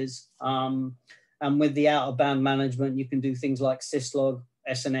interfaces. And with the out-of-band management, you can do things like syslog,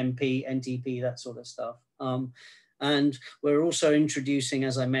 SNMP, NTP, that sort of stuff. And we're also introducing,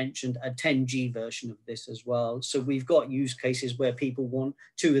 as I mentioned, a 10G version of this as well. So we've got use cases where people want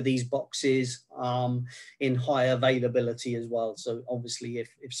 2 of these boxes in high availability as well. So obviously,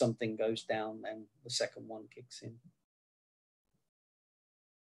 if something goes down, then the second one kicks in.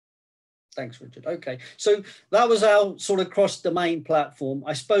 Thanks, Richard. Okay, so that was our sort of cross-domain platform.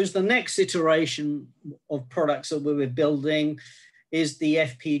 I suppose the next iteration of products that we were building is the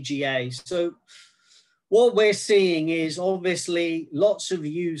FPGA. So what we're seeing is obviously lots of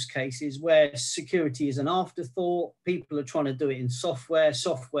use cases where security is an afterthought. People are trying to do it in software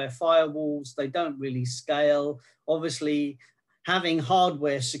firewalls. They don't really scale. Obviously, having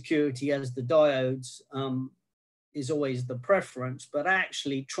hardware security as the diodes is always the preference, but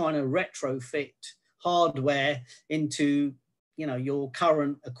actually trying to retrofit hardware into, you know, your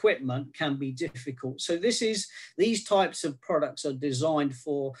current equipment can be difficult. So these types of products are designed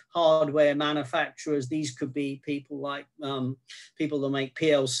for hardware manufacturers. These could be people like people that make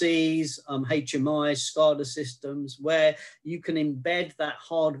PLCs, HMIs, SCADA systems, where you can embed that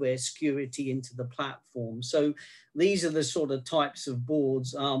hardware security into the platform. So these are the sort of types of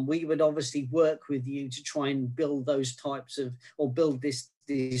boards. We would obviously work with you to try and build those types of, or build this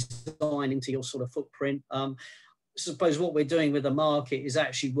design into your sort of footprint. Suppose what we're doing with the market is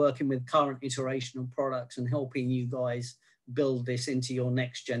actually working with current iteration of products and helping you guys build this into your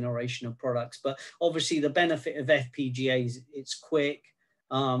next generation of products. But obviously the benefit of FPGA is it's quick,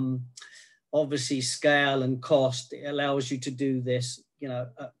 obviously scale and cost. It allows you to do this, you know,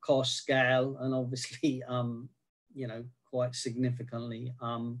 at cost, scale, and obviously, you know, quite significantly.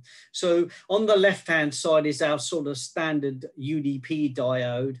 So on the left-hand side is our sort of standard UDP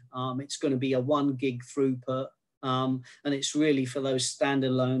diode. It's going to be a 1 gig throughput. And it's really for those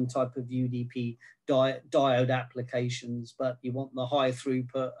standalone type of UDP diode applications, but you want the high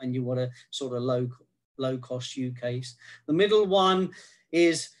throughput and you want a sort of low cost use case. The middle one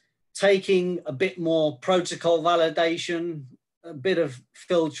is taking a bit more protocol validation, a bit of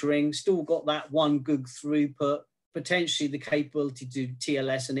filtering, still got that 1 gig throughput, potentially the capability to do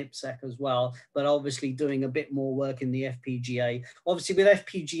TLS and IPsec as well, but obviously doing a bit more work in the FPGA. Obviously with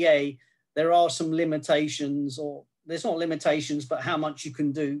FPGA, there are some limitations, or there's not limitations, but how much you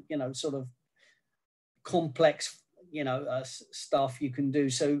can do, you know, sort of complex, you know, stuff you can do.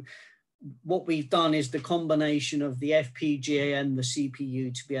 So what we've done is the combination of the FPGA and the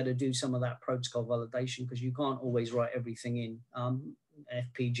CPU to be able to do some of that protocol validation, because you can't always write everything in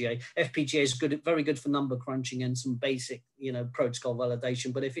FPGA. FPGA is good, very good for number crunching and some basic, you know, protocol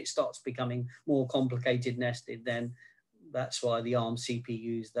validation. But if it starts becoming more complicated, nested, then that's why the ARM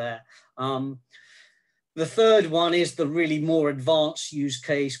CPU is there. The third one is the really more advanced use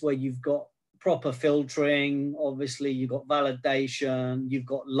case where you've got proper filtering. Obviously, you've got validation, you've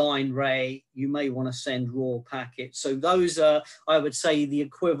got line rate, you may want to send raw packets. So those are, I would say, the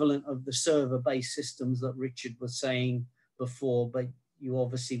equivalent of the server-based systems that Richard was saying before, but you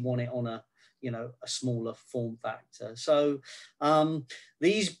obviously want it on a, you know, a smaller form factor. So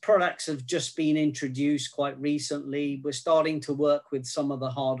these products have just been introduced quite recently. We're starting to work with some of the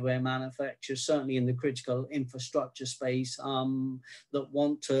hardware manufacturers, certainly in the critical infrastructure space, that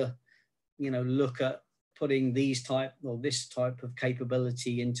want to, you know, look at putting these type or this type of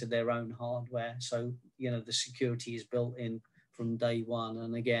capability into their own hardware. So, you know, the security is built in from day one.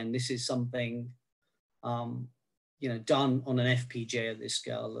 And again, this is something, you know, done on an FPGA at this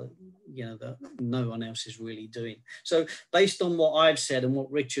scale that, you know, that no one else is really doing. So based on what I've said and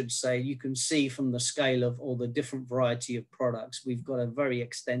what Richard said, you can see from the scale of all the different variety of products, we've got a very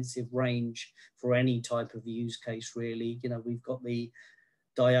extensive range for any type of use case, really. You know, we've got the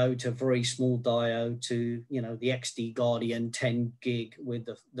diode to very small diode to, you know, the XD Guardian 10 gig with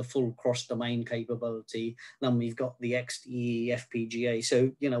the full cross-domain capability. Then we've got the XDE FPGA.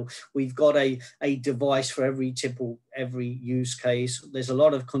 So, you know, we've got a device for every use case. There's a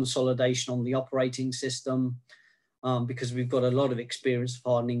lot of consolidation on the operating system because we've got a lot of experience of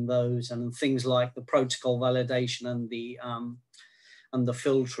hardening those, and things like the protocol validation and the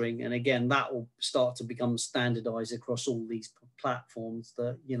filtering. And again, that will start to become standardized across all these platforms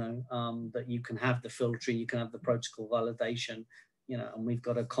that, you know, that you can have the filtering, you can have the protocol validation, you know, and we've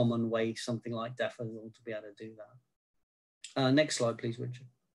got a common way, something like Datendiode, to be able to do that. Next slide, please, Richard.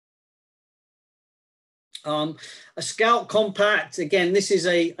 A Scout Compact, again, this is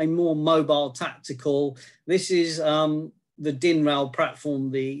a more mobile tactical. This is the DIN-Rail platform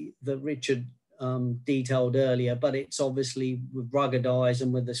that Richard detailed earlier, but it's obviously with ruggedized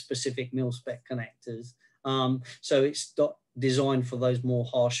and with the specific mil-spec connectors. So it's designed for those more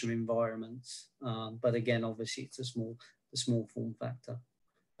harsher environments. But again, obviously it's a small form factor.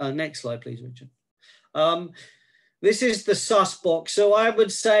 Next slide, please, Richard. This is the SUS box. So I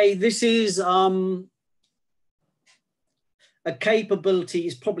would say this is a capability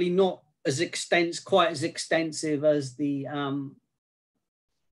is probably not as quite as extensive as the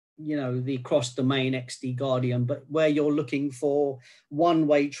you know, the cross-domain XD Guardian, but where you're looking for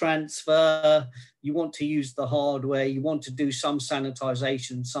one-way transfer, you want to use the hardware, you want to do some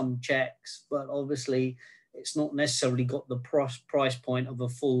sanitization, some checks, but obviously it's not necessarily got the price point of a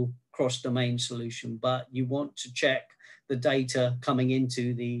full cross-domain solution, but you want to check the data coming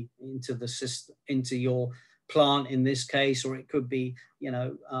into the system, into your plant in this case, or it could be, you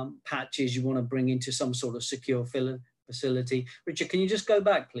know, patches you want to bring into some sort of secure facility. Richard, can you just go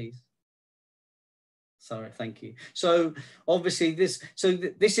back, please? Sorry, thank you. So obviously this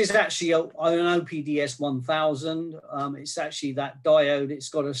is actually an OPDS 1000. It's actually that diode. It's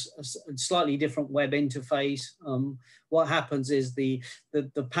got a slightly different web interface. What happens is the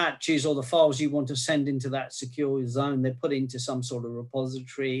patches or the files you want to send into that secure zone, they're put into some sort of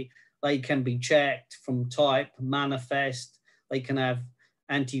repository. They can be checked from type, manifest. They can have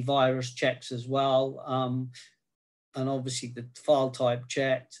antivirus checks as well. And obviously the file type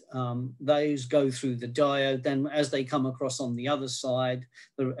checked, those go through the diode. Then as they come across on the other side,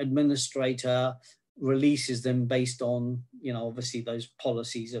 the administrator releases them based on, you know, obviously those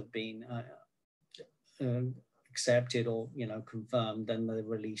policies have been accepted or, you know, confirmed, then they're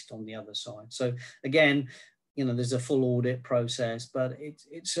released on the other side. So again, you know, there's a full audit process, but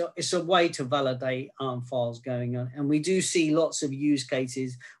it's a way to validate files going on. And we do see lots of use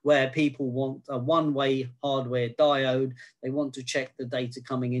cases where people want a one-way hardware diode. They want to check the data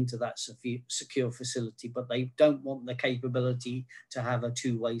coming into that secure facility, but they don't want the capability to have a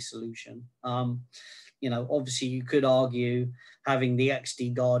two-way solution. You know, obviously you could argue having the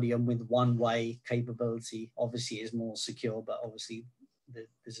XD Guardian with one-way capability obviously is more secure, but obviously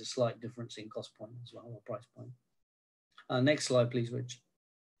there's a slight difference in cost point as well, or price point. Next slide, please, Rich.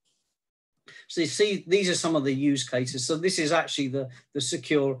 So you see, these are some of the use cases. So this is actually the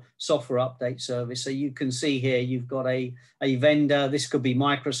secure software update service. So you can see here, you've got a vendor. This could be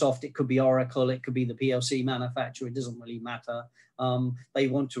Microsoft, it could be Oracle, it could be the PLC manufacturer. It doesn't really matter. They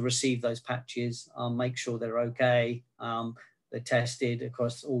want to receive those patches, make sure they're okay. They're tested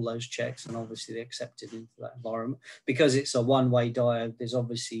across all those checks, and obviously they're accepted into that environment. Because it's a one-way diode, there's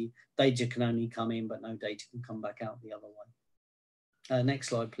obviously data can only come in, but no data can come back out the other way. Next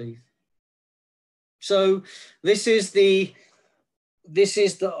slide, please. So this is the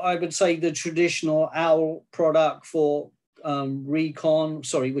I would say the traditional OWL product for recon,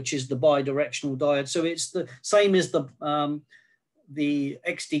 which is the bi-directional diode. So it's the same as the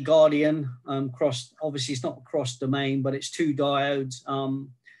XD Guardian cross. Obviously it's not cross domain, but it's two diodes,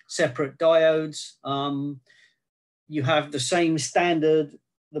 separate diodes. You have the same standard.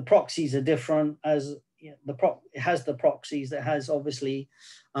 The proxies are different as it has the proxies that has obviously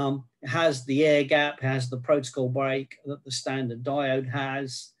it has the air gap, it has the protocol break that the standard diode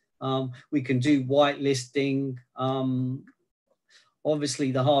has. We can do whitelisting.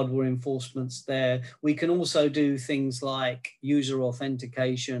 Obviously the hardware enforcement's there. We can also do things like user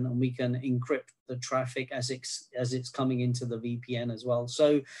authentication, and we can encrypt the traffic as it's coming into the VPN as well.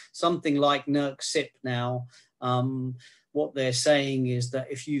 So something like NERC SIP now, what they're saying is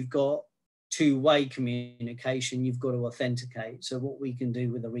that if you've got two-way communication, you've got to authenticate. So what we can do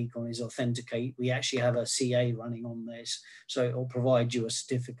with the recon is authenticate. We actually have a CA running on this, so it will provide you a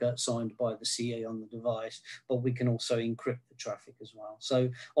certificate signed by the CA on the device, but we can also encrypt the traffic as well. So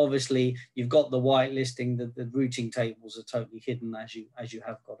obviously you've got the whitelisting, the routing tables are totally hidden as you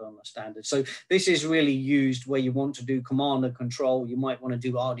have got on the standard. So this is really used where you want to do command and control. You might want to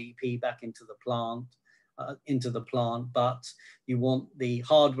do RDP back into the plant, but you want the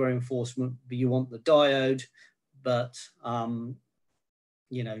hardware enforcement, but you want the diode, but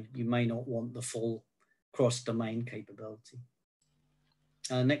you know, you may not want the full cross-domain capability.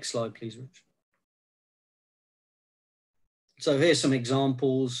 Next slide, please, Rich. So here's some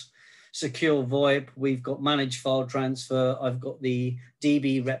examples. Secure VoIP, we've got managed file transfer, I've got the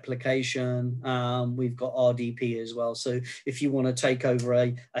DB replication, we've got RDP as well. So if you want to take over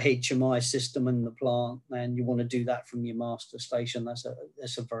a HMI system in the plant and you want to do that from your master station, that's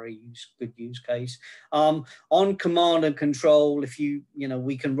a very good use case. On command and control, if you know,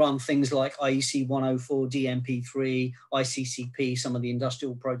 we can run things like IEC 104, DMP3, ICCP, some of the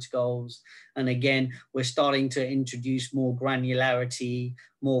industrial protocols. And again, we're starting to introduce more granularity,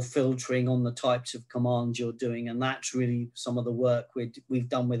 more filtering on the types of commands you're doing. And that's really some of the work we've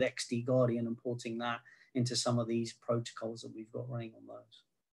done with XD Guardian and porting that into some of these protocols that we've got running on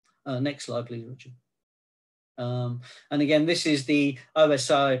those. Next slide, please, Richard. And again, this is the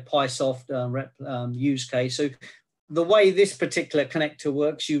OSI PySoft use case. So the way this particular connector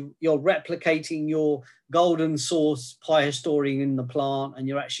works, you're replicating your golden source Pi historian in the plant, and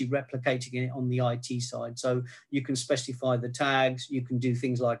you're actually replicating it on the IT side. So you can specify the tags, you can do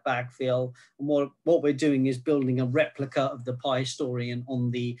things like backfill. And what we're doing is building a replica of the Pi historian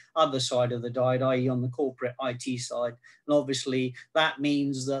on the other side of the diode, i.e. on the corporate IT side. And obviously that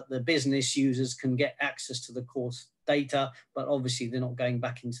means that the business users can get access to the course data, but obviously they're not going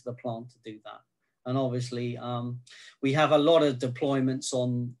back into the plant to do that. And obviously, we have a lot of deployments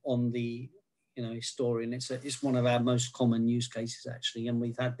on the historian. It's one of our most common use cases actually, and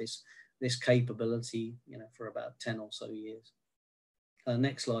we've had this capability for about 10 or so years.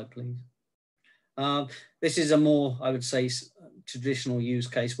 Next slide, please. This is a more, I would say, traditional use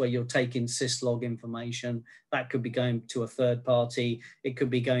case where you're taking syslog information that could be going to a third party. It could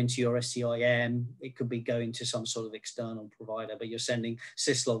be going to your SCIM. It could be going to some sort of external provider, but you're sending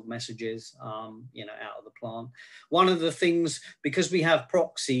syslog messages, you know, out of the plant. One of the things, because we have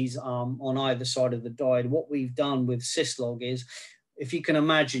proxies on either side of the diode, what we've done with syslog is, if you can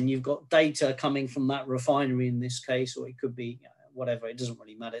imagine, you've got data coming from that refinery in this case, or it could be, you know, whatever, it doesn't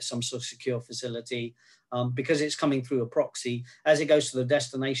really matter, some sort of secure facility. Because it's coming through a proxy, as it goes to the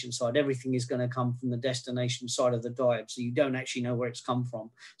destination side, everything is going to come from the destination side of the diode. So you don't actually know where it's come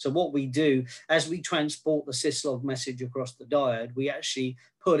from. So what we do, as we transport the syslog message across the diode, we actually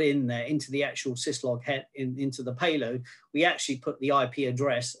put in there, into the actual syslog head, into the payload, we actually put the IP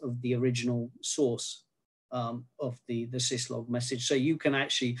address of the original source of the syslog message. So you can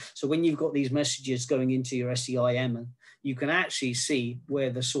actually, so when you've got these messages going into your SCIM, you can actually see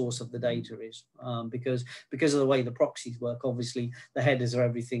where the source of the data is, because of the way the proxies work. Obviously, the headers of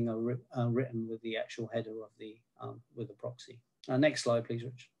everything are written with the actual header of the with the proxy. Next slide, please,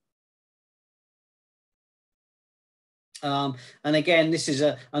 Rich. And again, this is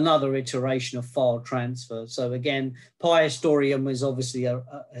another iteration of file transfer. So again, PyHistorian was obviously a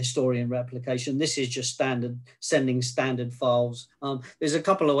historian replication. This is just standard, sending standard files. There's a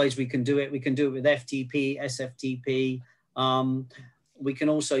couple of ways we can do it. We can do it with FTP, SFTP. We can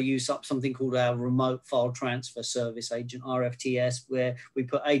also use something called our remote file transfer service agent, RFTS, where we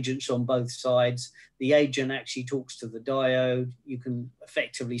put agents on both sides. The agent actually talks to the diode. You can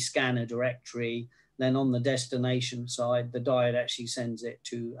effectively scan a directory. Then on the destination side, the diode actually sends it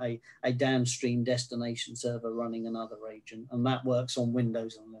to a downstream destination server running another agent, and that works on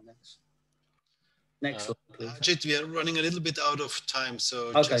Windows and Linux. Next slide, please. Ajit, we are running a little bit out of time,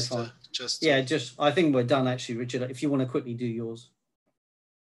 so okay, just yeah, I think we're done actually, Richard. If you want to quickly do yours,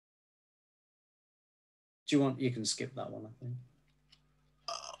 you can skip that one, I think.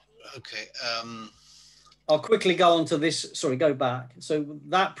 Okay. I'll quickly go on to this, sorry, go back. So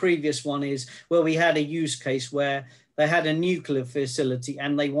that previous one is where we had a use case where they had a nuclear facility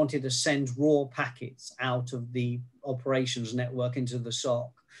and they wanted to send raw packets out of the operations network into the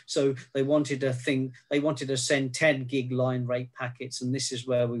SOC. So they wanted to send 10 gig line rate packets, and this is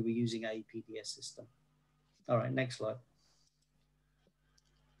where we were using a PDS system. All right, next slide.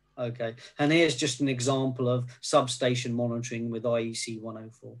 Okay, and here's just an example of substation monitoring with IEC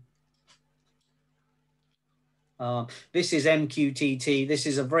 104. This is MQTT. This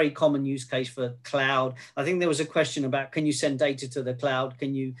is a very common use case for cloud. I think there was a question about, can you send data to the cloud?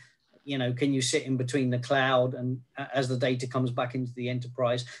 Can you sit in between the cloud and as the data comes back into the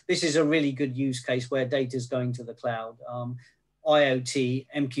enterprise? This is a really good use case where data is going to the cloud. IoT,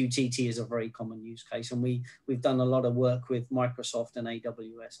 MQTT is a very common use case, and we've done a lot of work with Microsoft and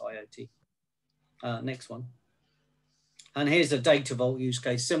AWS IoT. Next one. And here's a data vault use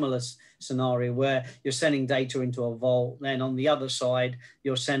case, similar scenario where you're sending data into a vault. Then on the other side,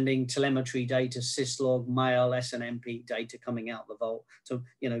 you're sending telemetry data, syslog, mail, SNMP data coming out the vault to,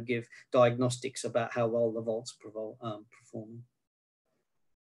 give diagnostics about how well the vault's performing.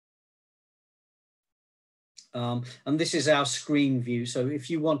 And this is our screen view. So if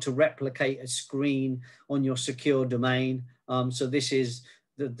you want to replicate a screen on your secure domain, so this is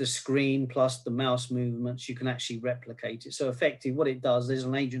the screen plus the mouse movements, you can actually replicate it. So effectively what it does, there's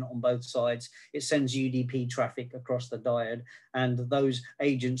an agent on both sides. It sends UDP traffic across the diode, and those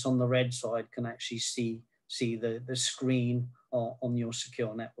agents on the red side can actually see the screen on your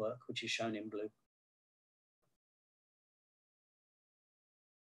secure network, which is shown in blue.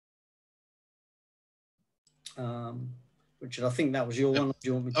 Richard, I think that was your one. Do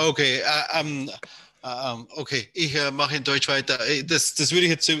you want me to okay, okay, ich mache in Deutsch weiter. Das würde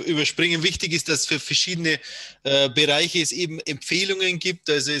ich jetzt überspringen. Wichtig ist, dass für verschiedene Bereiche es eben Empfehlungen gibt.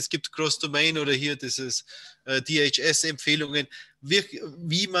 Also es gibt Cross-Domain oder hier dieses DHS-Empfehlungen,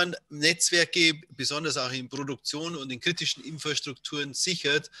 wie man Netzwerke, besonders auch in Produktion und in kritischen Infrastrukturen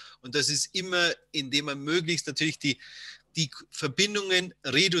sichert. Und das ist immer, indem man möglichst natürlich die Verbindungen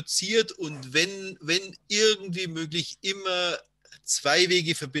reduziert und wenn irgendwie möglich immer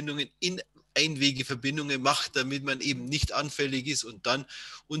Zwei-Wege-Verbindungen in Einwege-Verbindungen macht, damit man eben nicht anfällig ist und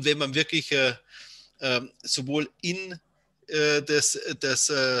wenn man wirklich sowohl in das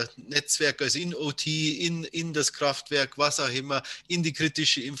Netzwerk, also in OT, in das Kraftwerk, was auch immer, in die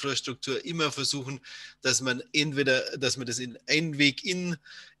kritische Infrastruktur immer versuchen, dass man das in Einweg in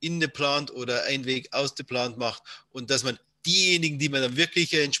eine Plant oder Einweg aus der Plant macht und dass man diejenigen, die man dann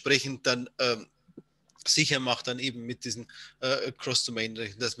wirklich entsprechend dann sicher macht, dann eben mit diesen Cross-Domain,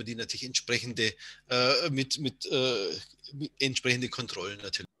 dass man die natürlich mit entsprechende Kontrollen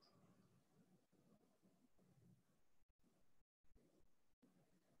natürlich.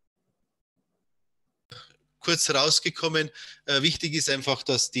 kurz rausgekommen. Wichtig ist einfach,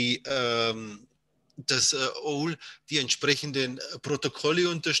 dass das OWL die entsprechenden Protokolle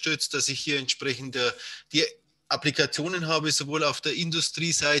unterstützt, dass ich hier entsprechend die Applikationen habe, sowohl auf der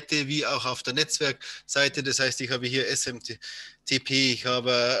Industrieseite wie auch auf der Netzwerkseite. Das heißt, ich habe hier SMTP, ich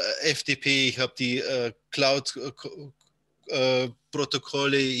habe FTP, ich habe die Cloud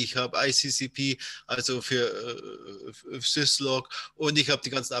Protokolle, ich habe ICCP, also für Syslog, und ich habe die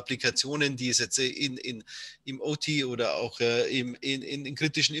ganzen Applikationen, die es jetzt im OT oder auch in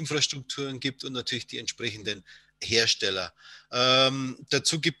kritischen Infrastrukturen gibt, und natürlich die entsprechenden Hersteller.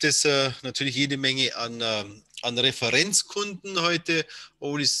 Dazu gibt es natürlich jede Menge an Referenzkunden heute.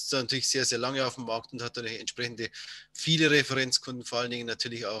 OWL ist natürlich sehr, sehr lange auf dem Markt und hat dann entsprechende viele Referenzkunden, vor allen Dingen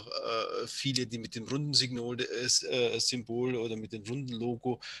natürlich auch viele, die mit dem runden Symbol oder mit dem runden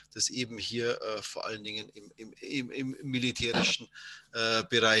Logo, das eben hier vor allen Dingen im militärischen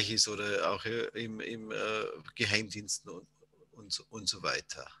Bereich ist oder auch im Geheimdiensten und so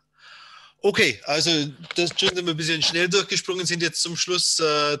weiter. Okay, also das sind wir ein bisschen schnell durchgesprungen, sind jetzt zum Schluss,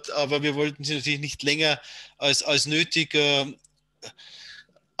 aber wir wollten Sie natürlich nicht länger als nötig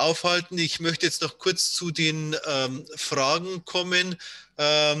aufhalten. Ich möchte jetzt noch kurz zu den Fragen kommen.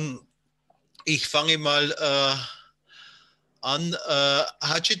 Ich fange mal an.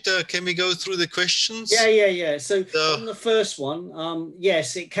 Hachita, can we go through the questions? Yeah. So on the first one,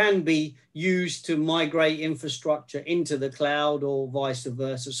 yes, it can be used to migrate infrastructure into the cloud or vice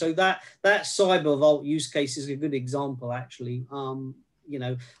versa. So that cyber vault use case is a good example, actually. You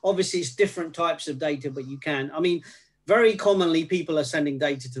know, obviously it's different types of data, but you can. I mean, very commonly people are sending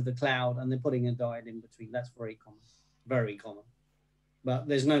data to the cloud and they're putting a diode in between. That's very common, very common. But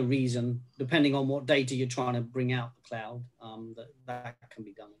there's no reason, depending on what data you're trying to bring out the cloud, that can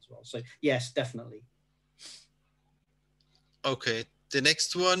be done as well. So yes, definitely. Okay. The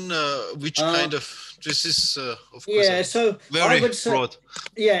next one, which kind of, this is, of course, yeah, so very I would say, broad.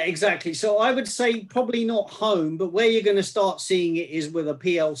 Yeah, exactly. So I would say probably not home, but where you're going to start seeing it is with a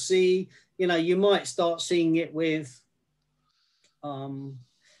PLC. You know, you might start seeing it with, you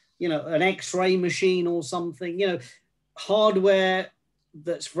know, an X-ray machine or something, you know, hardware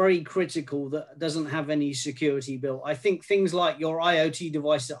that's very critical that doesn't have any security built. I think things like your IoT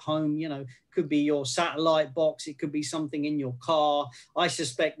device at home, you know, could be your satellite box, it could be something in your car. I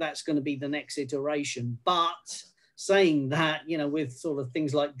suspect that's going to be the next iteration. But saying that, you know, with sort of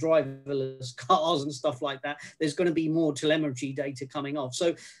things like driverless cars and stuff like that, there's going to be more telemetry data coming off.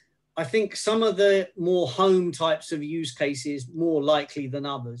 So I think some of the more home types of use cases more likely than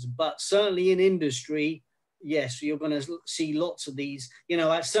others, but certainly in industry, yes, you're going to see lots of these, you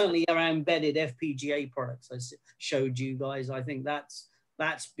know, certainly our embedded FPGA products I showed you guys. I think that's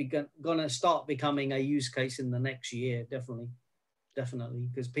going to start becoming a use case in the next year, definitely,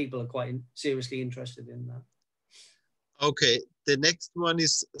 because people are quite seriously interested in that. Okay, the next one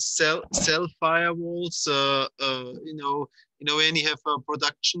is cell firewalls. You know, when you have a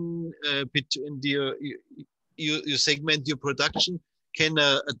production between you segment your production. Can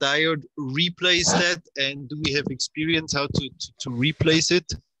a diode replace that? And do we have experience how to replace it?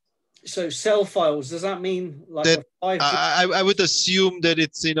 So cell files, does that mean like that, I would assume that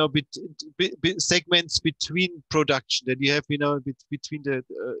it's, you know, segments between production that you have, you know, between the,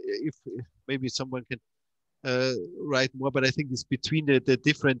 if maybe someone can write more, but I think it's between the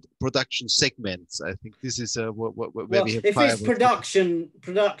different production segments. I think this is where we have. If it's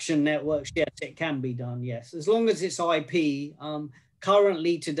production networks, yes, it can be done. Yes, as long as it's IP.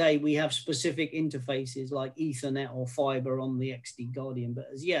 Currently, today, we have specific interfaces like Ethernet or fiber on the XD Guardian. But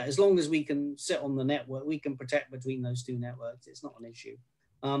as long as we can sit on the network, we can protect between those two networks. It's not an issue.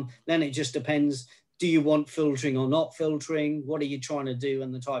 Then it just depends. Do you want filtering or not filtering? What are you trying to do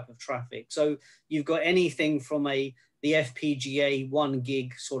and the type of traffic? So you've got anything from the FPGA 1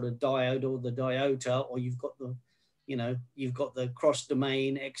 gig sort of diode or the diota, or you've got the, you know, you've got the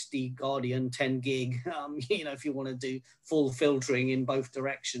cross-domain XD Guardian 10 gig, you know, if you want to do full filtering in both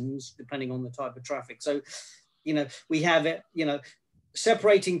directions, depending on the type of traffic. So, you know, we have it, you know,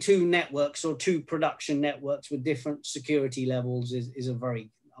 separating two networks or two production networks with different security levels is a very,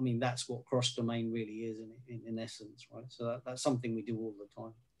 I mean, that's what cross-domain really is in essence, right? So that's something we do all the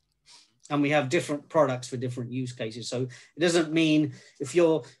time. And we have different products for different use cases. So it doesn't mean if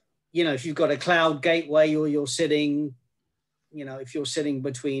you're, you know, if you've got a cloud gateway or you're sitting, you know, if you're sitting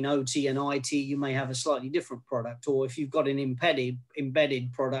between OT and IT, you may have a slightly different product. Or if you've got an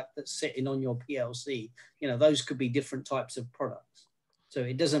embedded product that's sitting on your PLC, you know, those could be different types of products. So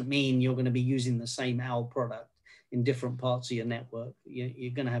it doesn't mean you're going to be using the same OWL product in different parts of your network.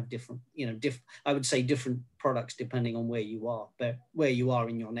 You're going to have different, you know, I would say different products depending on where you are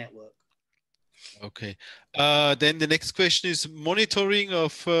in your network. Okay. Then the next question is monitoring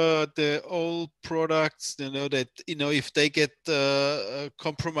of the old products. That if they get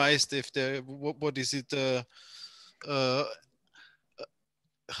compromised, if they what is it?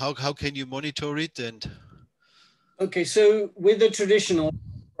 How can you monitor it? And okay, so with the traditional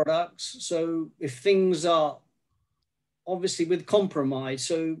products, so if things are obviously with compromise,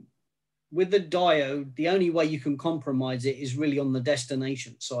 so with the diode, the only way you can compromise it is really on the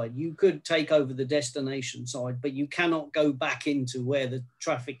destination side. You could take over the destination side, but you cannot go back into where the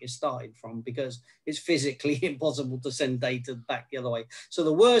traffic is started from because it's physically impossible to send data back the other way. So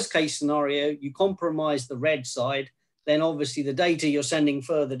the worst case scenario, you compromise the red side, then obviously the data you're sending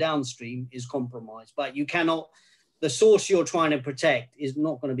further downstream is compromised, but you cannot, the source you're trying to protect is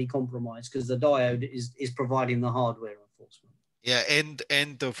not going to be compromised because the diode is providing the hardware enforcement. Yeah,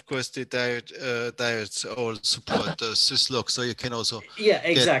 and of course the diodes all support the syslog, so you can also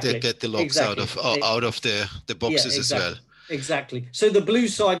get the logs out of the boxes as well. Exactly. So the blue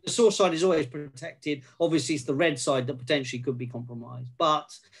side, the source side is always protected. Obviously, it's the red side that potentially could be compromised.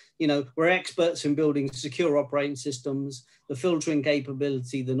 But we're experts in building secure operating systems, the filtering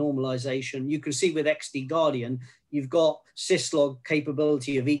capability, the normalization. You can see with XD Guardian, you've got syslog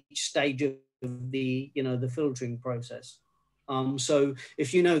capability of each stage of the filtering process. So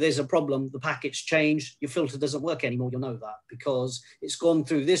if there's a problem, the packet's changed, your filter doesn't work anymore, you'll know that because it's gone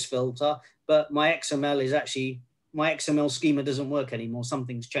through this filter, but my XML schema doesn't work anymore,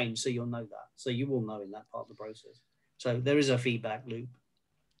 something's changed, so you'll know that. So you will know in that part of the process. So there is a feedback loop.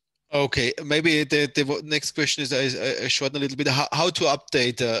 Okay, maybe the next question is I shorten a little bit, how to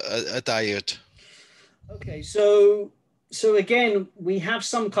update a diode. Okay, so again, we have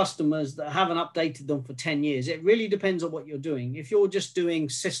some customers that haven't updated them for 10 years. It really depends on what you're doing. If you're just doing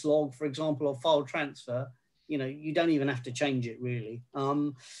syslog, for example, or file transfer, you don't even have to change it really.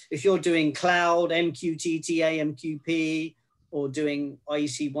 If you're doing cloud, MQTT, AMQP, or doing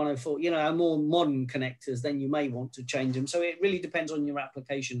IEC 104, more modern connectors, then you may want to change them. So it really depends on your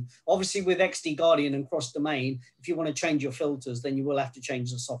application. Obviously with XD Guardian and cross domain, if you want to change your filters, then you will have to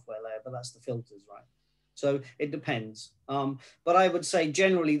change the software layer, but that's the filters, right? So it depends. But I would say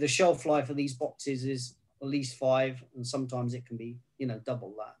generally the shelf life of these boxes is at least 5, and sometimes it can be,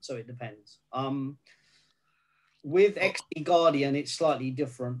 double that. So it depends. With XD Guardian, it's slightly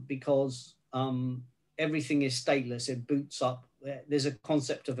different because everything is stateless. It boots up. There's a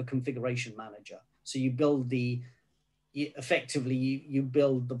concept of a configuration manager. So you build effectively you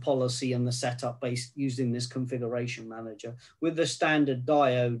build the policy and the setup based using this configuration manager. With the standard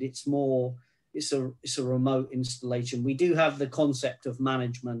diode, it's a remote installation. We do have the concept of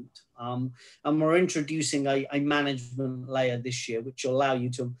management, and we're introducing a management layer this year, which will allow you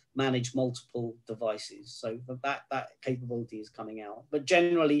to manage multiple devices. So that capability is coming out. But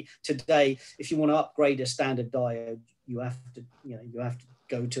generally today, if you want to upgrade a standard diode, you have to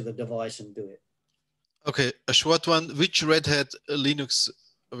go to the device and do it. Okay, a short one. Which Red Hat Linux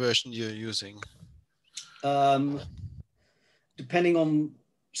version you're using? Depending on.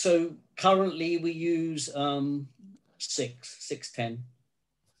 So currently we use 6.10.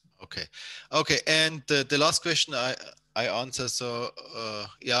 Okay. And the last question I answer. So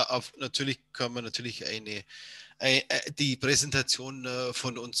ja, natürlich kann man natürlich die Präsentation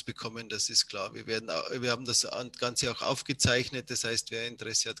von uns bekommen, das ist klar. Wir haben das Ganze auch aufgezeichnet. Das heißt, wer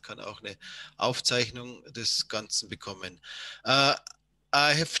Interesse hat, kann auch eine Aufzeichnung des Ganzen bekommen.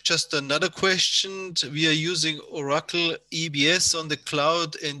 I have just another question. We are using Oracle EBS on the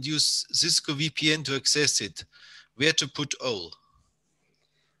cloud and use Cisco VPN to access it. Where to put all?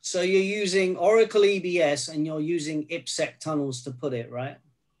 So you're using Oracle EBS and you're using IPsec tunnels to put it, right?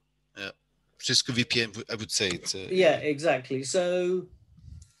 Yeah, Cisco VPN, I would say. It's, yeah, exactly. So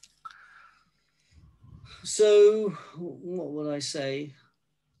what would I say?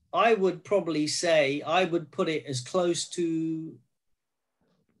 I would probably say I would put it as close to,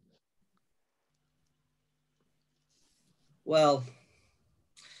 well,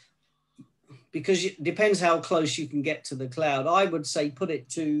 because it depends how close you can get to the cloud. I would say put it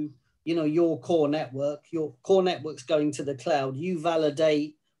to, your core network. Your core network's going to the cloud. You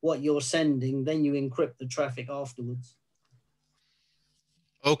validate what you're sending, then you encrypt the traffic afterwards.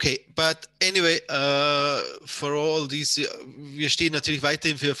 Okay, but anyway, for all these, wir stehen natürlich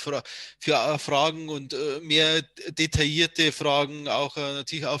weiterhin für Fragen und mehr detaillierte Fragen, auch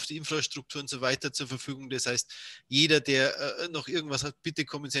natürlich auf die Infrastruktur und so weiter zur Verfügung. Das heißt, jeder, der noch irgendwas hat, bitte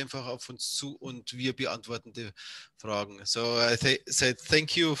kommen Sie einfach auf uns zu und wir beantworten die Fragen. So I say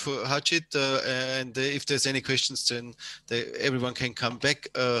thank you for Hachit and if there's any questions, then everyone can come back.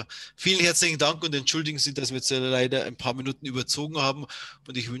 Vielen herzlichen Dank und entschuldigen Sie, dass wir jetzt leider ein paar Minuten überzogen haben.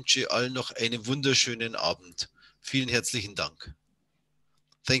 und ich wünsche allen noch einen wunderschönen Abend. Vielen herzlichen Dank.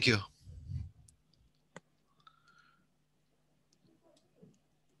 Thank you.